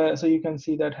so you can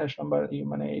see that hash number,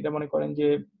 মানে এটা মনে করেন যে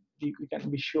you can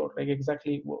be sure like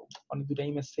exactly মানে দুটো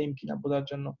ইমেজ সেম কিনা বোঝার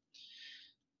জন্য।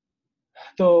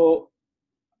 তো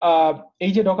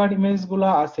এই যে ডকার ইমেজ গুলো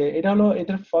আছে এটা হলো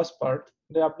এদের ফার্স্ট পার্ট,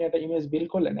 যে আপনি একটা ইমেজ বিল্ড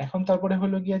করলেন, এখন তারপরে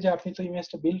হলো গিয়ে যে আপনি তো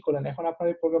ইমেজটা বিল্ড করলেন, এখন আপনার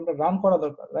এই প্রোগ্রামটা রান করা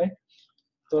দরকার, রাইট?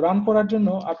 তো রান করার জন্য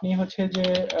আপনি হচ্ছে যে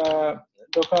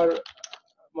ডকার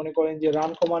মনে করেন যে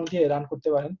রান কমান্ড দিয়ে রান করতে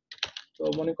পারেন। তো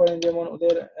মনে করেন যেমন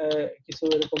ওদের কিছু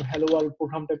এরকম হ্যালো ওয়ার্ল্ড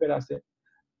প্রোগ্রাম টাইপের আছে,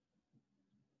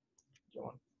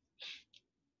 যেমন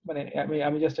মানে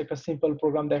আমি জাস্ট একটা সিম্পল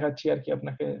প্রোগ্রাম দেখাচ্ছি আর কি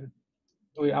আপনাকে।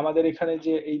 ওই আমাদের এখানে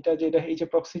যে এইটা যেটা এই যে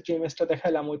প্রক্সি যে ইমেজটা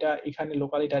দেখাইলাম ওইটা এখানে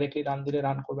লোকালি ডাইরেক্টলি রান দিলে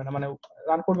রান করবে না, মানে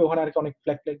রান করবে ওখানে আর কি অনেক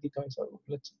ফ্ল্যাগ ফ্ল্যাগ দিতে হয়। So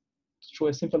let's show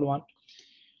a simple one.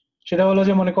 সেটা হলো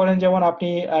যে মনে করেন যেমন আপনি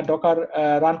ডকার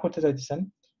রান করতে চাইতেছেন,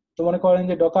 তো মনে করেন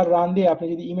যে ডকার রান দিয়ে আপনি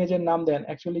যদি ইমেজের নাম দেন,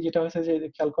 অ্যাকচুয়ালি যেটা হয়েছে যে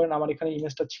খেয়াল করেন আমার এখানে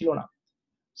ইমেজটা ছিল না,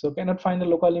 so cannot find the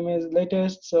local image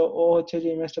latest, so ও হচ্ছে যে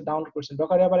ইমেজটা ডাউনলোড করছে।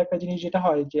 ডকারে আবার একটা জিনিস যেটা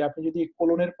হয় যে আপনি যদি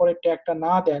কোলনের পরে ট্যাগটা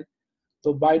না দেন, তো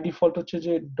বাই ডিফল্ট হচ্ছে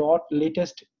যে ডট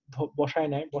লেটেস্ট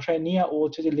বসায় নিয়ে ও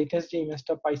হচ্ছে যে লেটেস্ট যে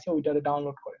ইমেজটা পাইছে ওইটারে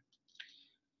ডাউনলোড করে।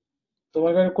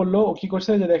 তোমার কাছে করলো ও কি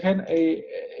করছে যে দেখেন এই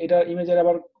এটা ইমেজের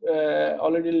আবার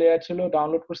অলরেডি লেয়ার ছিল,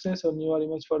 ডাউনলোড করছে, so new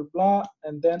image for blah,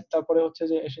 and then তারপরে হচ্ছে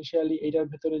যে এসেনশিয়ালি এইটার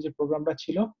ভিতরে যে প্রোগ্রামটা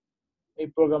ছিল এই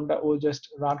প্রোগ্রামটা ও জাস্ট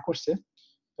রান করছে।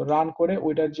 তো রান করে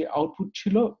ওইটার যে আউটপুট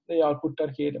ছিল এই আউটপুটটা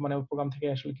আর কি মানে ওই প্রোগ্রাম থেকে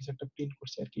আসলে কিছু একটা প্রিন্ট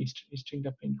করছে আর কি,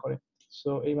 স্ট্রিংটা প্রিন্ট করে। সো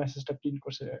এই মেসেজটা প্রিন্ট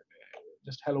করছে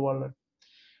জাস্ট হ্যালো ওয়ার্ল্ড।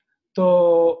 তো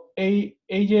এই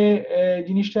এই যে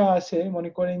জিনিসটা আছে মনে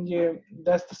করেন যে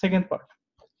দ্যাটস দ্য সেকেন্ড পার্ট,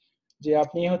 যে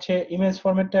আপনি হচ্ছে ইমেজ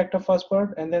ফরম্যাটটা একটা ফার্স্ট পার্ট,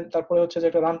 এন্ড দেন তারপরে হচ্ছে যে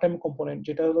একটা রান টাইম কম্পোনেন্ট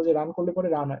যেটা হলো যে রান করলে পরে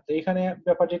রান হয়। তো এখানে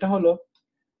ব্যাপার যেটা হলো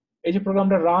এই যে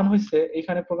প্রোগ্রামটা রান হয়েছে,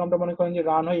 এখানে প্রোগ্রামটা মনে করেন যে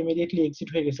রান হয়ে ইমিডিয়েটলি এক্সিট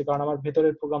হয়ে গেছে, কারণ আমার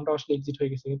ভেতরের প্রোগ্রামটা আসলে এক্সিট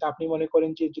হয়ে গেছে। কিন্তু আপনি মনে করেন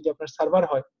যে যদি আপনার সার্ভার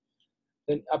হয়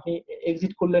দেন আপনি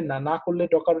এক্সিট করলেন না করলে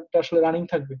ডকারটা আসলে রানিং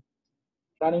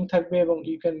থাকবে এবং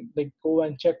you can like go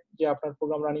and check যে আপনার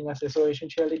প্রোগ্রাম রানিং আছে। সো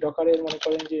এসেনশিয়ালি ডকারের মনে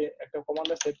করেন যে একটা কমান্ড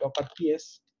আছে Docker ps,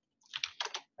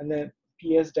 and then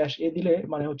ps-a দিলে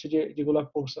মানে হচ্ছে যে যেগুলো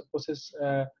প্রসেস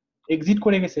এক্সিট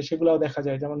করে গেছে সেগুলোও দেখা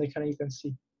যায়। যেমন এখানে ইউ ক্যান সি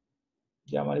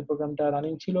যে আমার এই প্রোগ্রামটা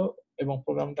রানিং ছিল এবং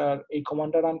প্রোগ্রামটার এই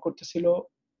কমান্ডটা রান করতেছিল,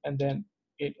 and then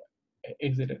it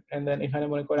exceeded, and then এখানে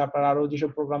মনে করে আপনার আরো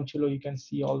যেসব প্রোগ্রাম ছিল you can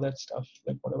see all that staff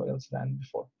like whatever else ran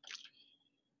before.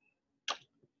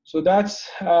 So that's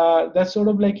sort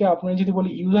of like আপনি যদি বলি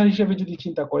ইউজার হিসেবে যদি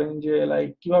চিন্তা করেন যে লাইক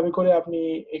কিভাবে করে আপনি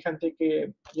এখান থেকে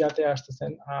ইয়াতে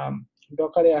আসতেছেন,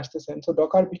 ডকারে আসতেছেন। সো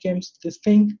ডকার বিকেমস দিস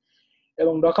থিং,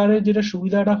 এবং ডকারের যেটা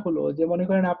সুবিধাটা হলো যে মনে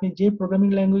করেন আপনি যে প্রোগ্রামিং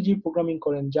ল্যাঙ্গুয়েজে প্রোগ্রামিং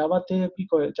করেন, জাভাতে কি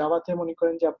করে, জাভাতে মনে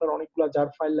করেন যে আপনার অনেকগুলো জার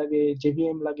ফাইল লাগে,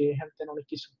 জেভিএম লাগে, হ্যান ত্যান অনেক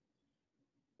কিছু।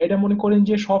 এটা মনে করেন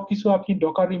যে সবকিছু আপনি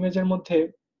ডকার ইমেজের মধ্যে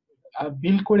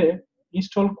বিল্ড করে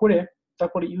ইনস্টল করে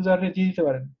তারপরে ইউজারে দিয়ে দিতে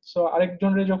পারেন। সো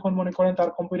আরেকজনের যখন মনে করেন তার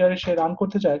কম্পিউটারে সে রান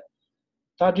করতে চায়,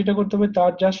 তার যেটা করতে হবে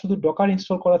তার যা শুধু ডকার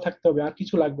ইনস্টল করা থাকতে হবে, আর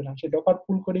কিছু লাগবে না। সে ডকার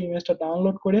পুল করে ইমেজটা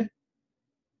ডাউনলোড করে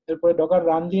এরপরে ডকার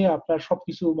রান দিয়ে আপনার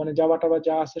সবকিছু মানে জাভা টাভা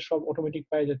যা আছে সব অটোমেটিক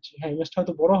পেয়ে যাচ্ছে। হ্যাঁ, ইমেজটা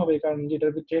হয়তো বড় হবে কারণ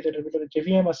এটার ভিতরে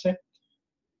জেভিএম আছে,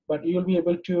 but you will be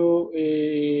able to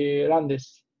run this.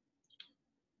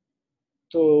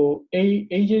 তো এই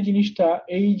এই যে জিনিসটা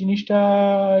এই জিনিসটা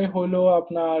হলো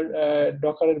আপনার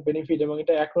ডকারের বেনিফিট, এবং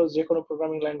এটা অ্যাক্রস যে কোনো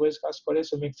প্রোগ্রামিং ল্যাঙ্গুয়েজ কাজ করে,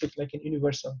 so makes it like N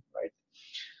universal, right?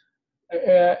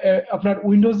 আপনার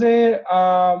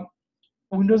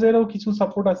উইন্ডোজেরও কিছু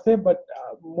সাপোর্ট আছে, but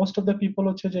most of the people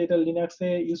হচ্ছে যে এটা লিনাক্সে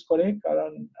ইউজ করে,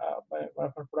 কারণ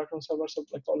আপনার প্রোডাকশন সার্ভার সব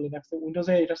লাইক অল লিনাক্সে।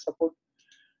 উইন্ডোজে এটা support,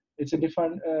 it's a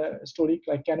different story,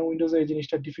 like কেন উইন্ডোজে এই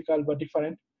জিনিসটা ডিফিকাল্ট বা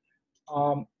ডিফারেন্ট।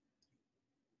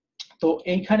 তো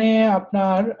এইখানে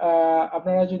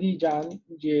আপনারা যদি যান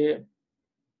যে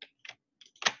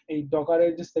এই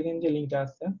ডকারের যে সেকেন্ড যে লিঙ্কটা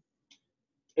আছে,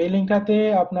 এই লিঙ্কটাতে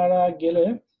আপনারা গেলে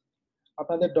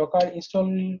আপনাদের ডকার ইনস্টল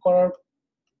করার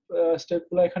স্টেপ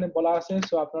গুলো এখানে বলা আছে।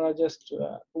 সো আপনারা জাস্ট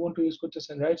উবুন্টু ইউজ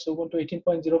করতেছেন, রাইট? সো উবুন্টু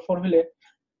 18.04 হলে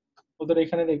ওদের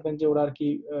এখানে দেখবেন যে ওরা আর কি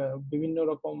বিভিন্ন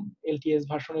রকম এলটিএস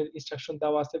ভার্সনের ইনস্ট্রাকশন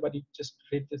দেওয়া আছে, but it just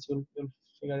read this, Yule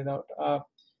figure it out.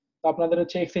 তো আপনাদের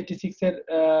হচ্ছে x86 এর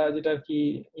যেটা আর কি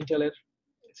ইন্টেলের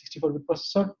 64 বিট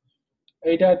প্রসেসর,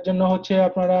 এইটার জন্য হচ্ছে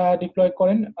আপনারা ডিপ্লয়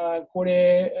করেন, করে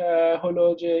হলো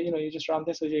যে ইউ জাস্ট রান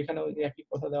দিস, যে এখানে একই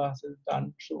কথা দেওয়া আছে, ডান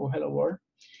show hello world.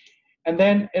 And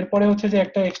then এরপরে হচ্ছে যে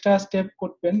একটা এক্সট্রা স্টেপ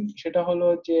করবেন, সেটা হলো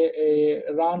যে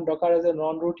run Docker as a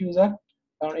non root user.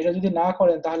 কারণ এটা যদি না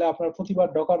করেন তাহলে আপনার প্রতিবার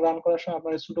ডকার রান করার সময়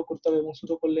আপনার সুডো করতে হবে, এবং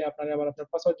সুডো করলে আপনার আবার আপনার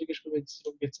পাসওয়ার্ড জিজ্ঞেস করবে,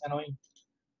 গেটস অ্যানোয়িং।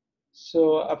 সো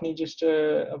আপনি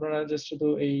আপনারা জাস্ট শুধু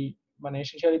এই মানে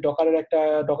এসেনশিয়ালি ডকারের একটা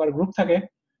ডকার গ্রুপ থাকে,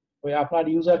 ওই আপনার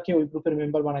ইউজারকে ওই গ্রুপের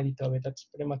মেম্বার বানিয়ে দিতে হবে, that's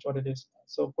pretty much what it is.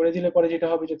 So করে দিলে পরে যেটা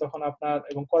হবে যে তখন আপনার,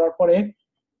 এবং করার পরে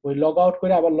ওই লগ আউট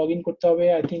করে আবার লগ ইন করতে হবে।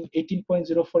 আই থিঙ্ক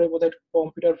 18.04 এ বোধহয়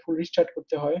কম্পিউটার ফুল রিস্টার্ট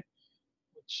করতে হয়,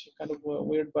 which kind of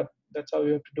weird, but that's how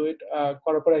you have to do it.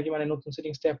 করার পরে আর কি মানে নতুন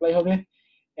সেটিংসটা অ্যাপ্লাই হবে,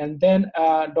 and then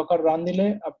ডকার রান দিলে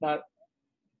আপনার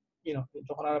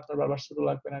তখন আর আপনার বারবার শুরু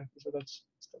লাগবে না আর কি। সো দ্যাটস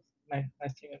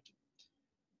নাইস থিং আর কি।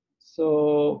 সো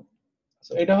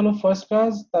এটা হলো ফার্স্ট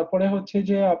কাজ। তারপরে হচ্ছে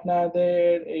যে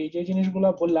আপনাদের এই যে জিনিসগুলো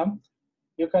বললাম,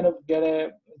 you kind of get a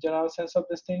general sense of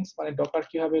these things, মানে ডকার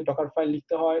কিভাবে ডকার ফাইল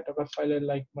লিখতে হয়, ডকার ফাইলের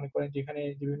লাইক মনে করেন যেখানে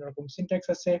বিভিন্ন রকম সিনট্যাক্স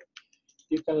আছে,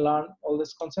 you can learn all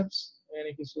these concepts,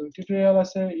 এখানে কিছু টিউটোরিয়াল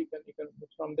আছে, you can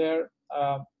look from there.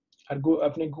 আর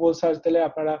আপনি গুগল সার্চ দিলে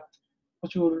আপনারা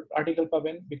প্রচুর আর্টিকেল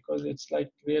পাবেন, because it's like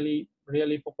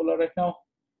really popular right now.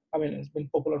 I mean, it's been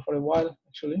popular for a while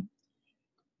actually.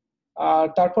 আর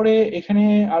তারপরে এখানে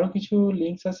আরো কিছু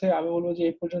লিংকস আছে, আমি বলবো যে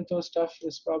এই পর্যন্ত staff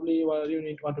is probably what you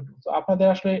need want to do. তো আপনাদের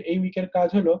আসলে এই উইকের কাজ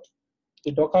হলো যে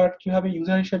ডকার কিভাবে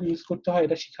ইউজার হিসেবে ইউজ করতে হয়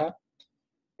এটা শেখা,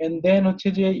 এন্ড দেন হচ্ছে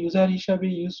যে ইউজার হিসেবে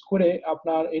ইউজ করে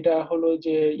আপনার এটা হলো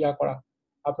যে করা,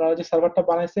 আপনারা যে সার্ভারটা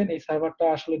বানাইছেন এই সার্ভারটা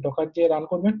আসলে ডকার দিয়ে রান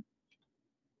করবেন,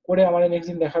 করে আমাদের নেক্সট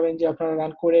দিন দেখাবেন যে আপনারা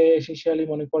রান করে এসেনশিয়ালি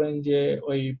মনে করেন যে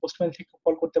ওই পোস্টম্যান থেকে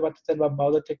কল করতে পারতেছেন, বা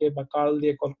ব্রাউজার থেকে বা কার্ল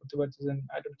দিয়ে কল করতে পারতেছেন,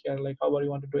 I don't care like how you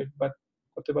want to do it, but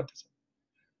করতে পারতেছেন।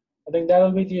 I think that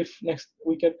will be the next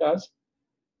weekend task.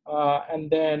 And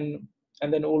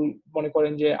then ওল মনে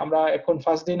করেন যে আমরা এখন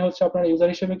ফার্স্ট দিন হচ্ছে আপনারা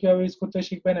ইউজার হিসেবে কিভাবে ইউজ করতে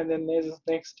শিখবেন, and then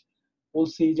next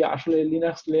we'll see যে আসলে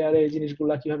লিনাক্স লেয়ারে এই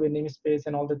জিনিসগুলা কিভাবে name space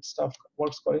and all that staff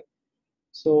works করে।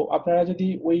 সো আপনারা যদি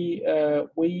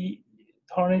ওই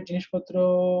ধরনের জিনিসপত্র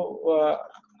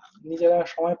নিজেরা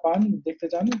সময় পান দেখতে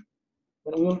চান,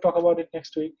 we will talk about it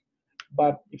next week,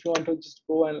 but if you want to just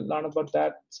go and learn about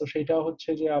that, so সেটা হচ্ছে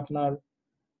যে আপনার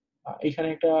এখানে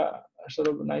একটা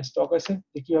নাইস টক আছে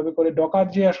যে কিভাবে করে ডকার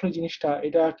যে আসলে জিনিসটা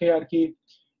এটাকে আর কি,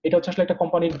 এটা হচ্ছে আসলে একটা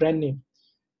কোম্পানির ব্র্যান্ড নেম,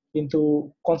 কিন্তু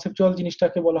কনসেপচুয়াল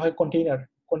জিনিসটাকে বলা হয় কন্টেইনার।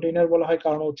 কন্টেইনার বলা হয়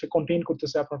কারণ হচ্ছে কন্টেইন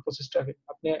করতেছে আপনার প্রসেসটাকে।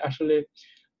 আপনি আসলে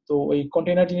তো ওই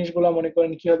কন্টেইনার জিনিসগুলো মনে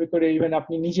করেন কিভাবে করে ইভেন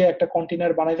আপনি নিজে একটা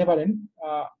কন্টেইনার বানাইতে পারেন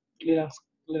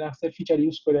লিনাক্সের ফিচার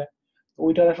ইউজ করে।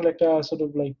 ওইটার আসলে একটা সর্ট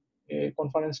অফ লাইক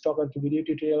কনফারেন্স টক আর কি, ভিডিও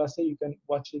টিউটোরিয়াল আছে, you can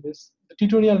watch this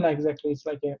tutorial, না exactly it's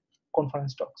like a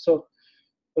conference talk. So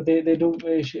but they do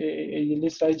a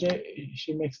list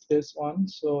she makes this one,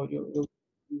 so you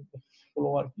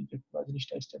follow আর কি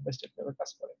জিনিসটা step by step ভাবে কাজ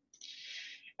করে।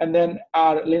 and then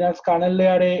R Linux kernel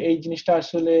লেয়ারে এই জিনিসটা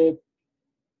আসলে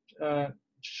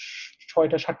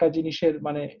 6টা-7টা জিনিসের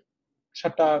মানে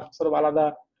 7টা সব আলাদা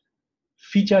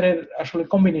ফিচারের আসলে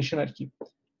কম্বিনেশন আর কি,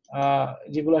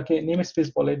 যেগুলাকে নেম স্পেস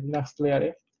বলে লিনাক্স লেয়ারে,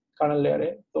 কার্নেল লেয়ারে।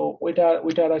 তো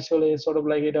ওইটার আসলে সর্ট অফ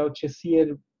লাইক এটা হচ্ছে সি এর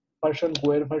ভার্সন, গো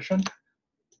এর ভার্সন।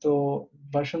 তো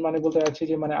ভার্সন মানে বলতে যাচ্ছি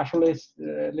যে মানে আসলে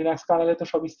লিনাক্স কার্নেলে তো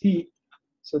সবই সি।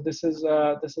 সো দিস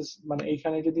ইজ মানে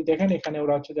এইখানে যদি দেখেন এখানে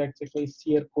ওরা হচ্ছে যে এক্স্যাক্টলি সি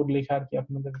এর কোড লেখা আর কি,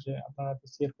 আপনাদের যে আপনারা তো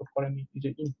সি এর কোড করেননি, যে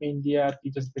ইন্ট মেইন দিয়ে আর কি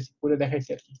জাস্ট বেসিক করে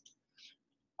দেখাইছে আর কি।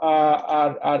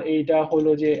 আর এইটা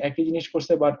হলো যে একই জিনিস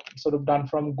করছে but sort of done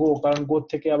from গো, কারণ গো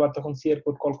থেকে আবার তখন সি এর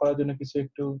কোড কল করার জন্য কিছু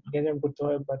একটু গেঞ্জাম করতে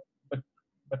হয়, বাট বাট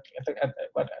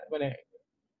বাট মানে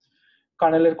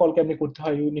কার্নেলের কল কেমনে করতে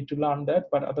হয়, you need to learn that,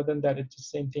 but other than that it's the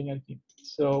same thing আর কি.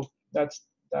 So that's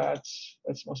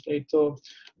mostly it. So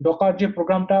docker যে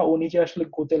প্রোগ্রামটা ও নিজে আসলে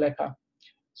গোতে লেখা,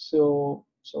 so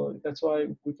that's why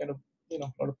we kind of, a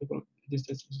lot of people these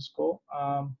days use Go.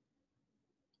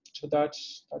 So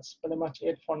that's pretty much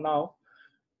it for now.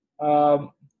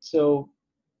 So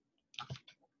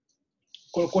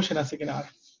কোন question আছে কিনা আর?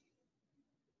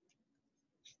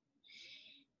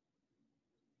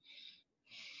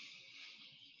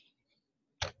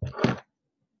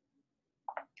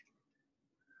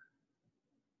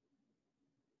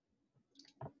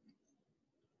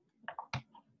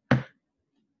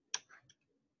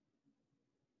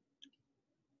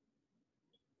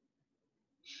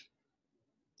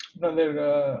 আপনাদের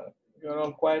you're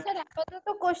all quiet. স্যার আপাতত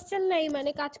কোশ্চেন নাই,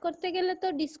 মানে কাজ করতে গেলে তো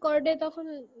ডিসকর্ডে তখন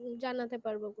জানাতে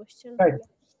পারবো কোশ্চেন Right. হলে।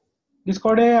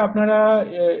 ডিসকর্ডে আপনারা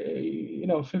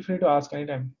feel free to ask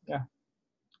anytime. Yeah,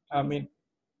 I mean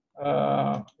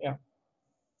yeah.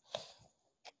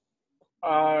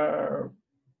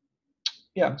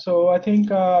 Yeah, so I think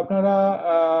আপনারা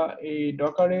এই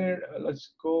ডকারের let's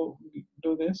go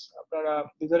do this. আপনারা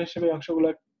ইউজার হিসেবে অংশগুলো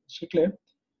শিখলে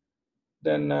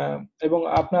দেন এবং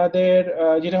আপনাদের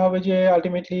যেটা হবে যে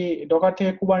আলটিমেটলি ডকার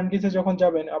থেকে কুবারনেটিসে যখন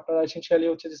যাবেন আপনারা এসেনশিয়ালি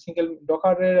হচ্ছে যে সিঙ্গেল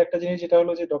ডকারের একটা জিনিস যেটা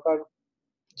হলো যে Docker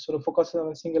sort of focus on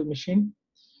a single machine.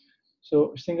 So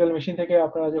single machine থেকে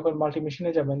আপনারা যখন মাল্টি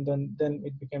মেশিনে যাবেন then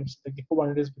it becomes like the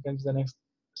Kubernetes becomes the next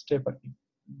step আর কি.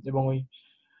 এবং ওই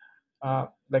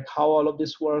like how all of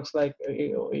this works, like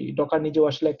docker নিজেও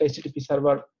আসলে একটা http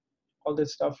server, all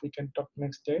this stuff we can talk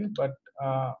next day, but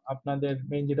আপনাদের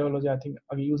মেইন যেটা হলো যে I think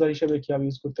আগে ইউজার হিসেবে কিভাবে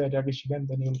ইউজ করতে হয় এটা আগে শিখেন,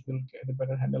 then you'll get a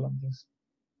better handle on this.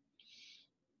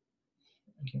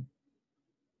 Okay,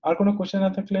 আর কোনো কোশ্চেন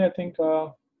না থাকলে I think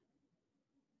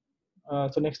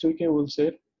so next week we'll say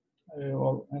it,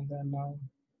 and then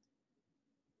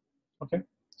okay,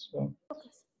 so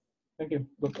thank you,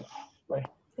 good, bye.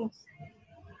 Yes.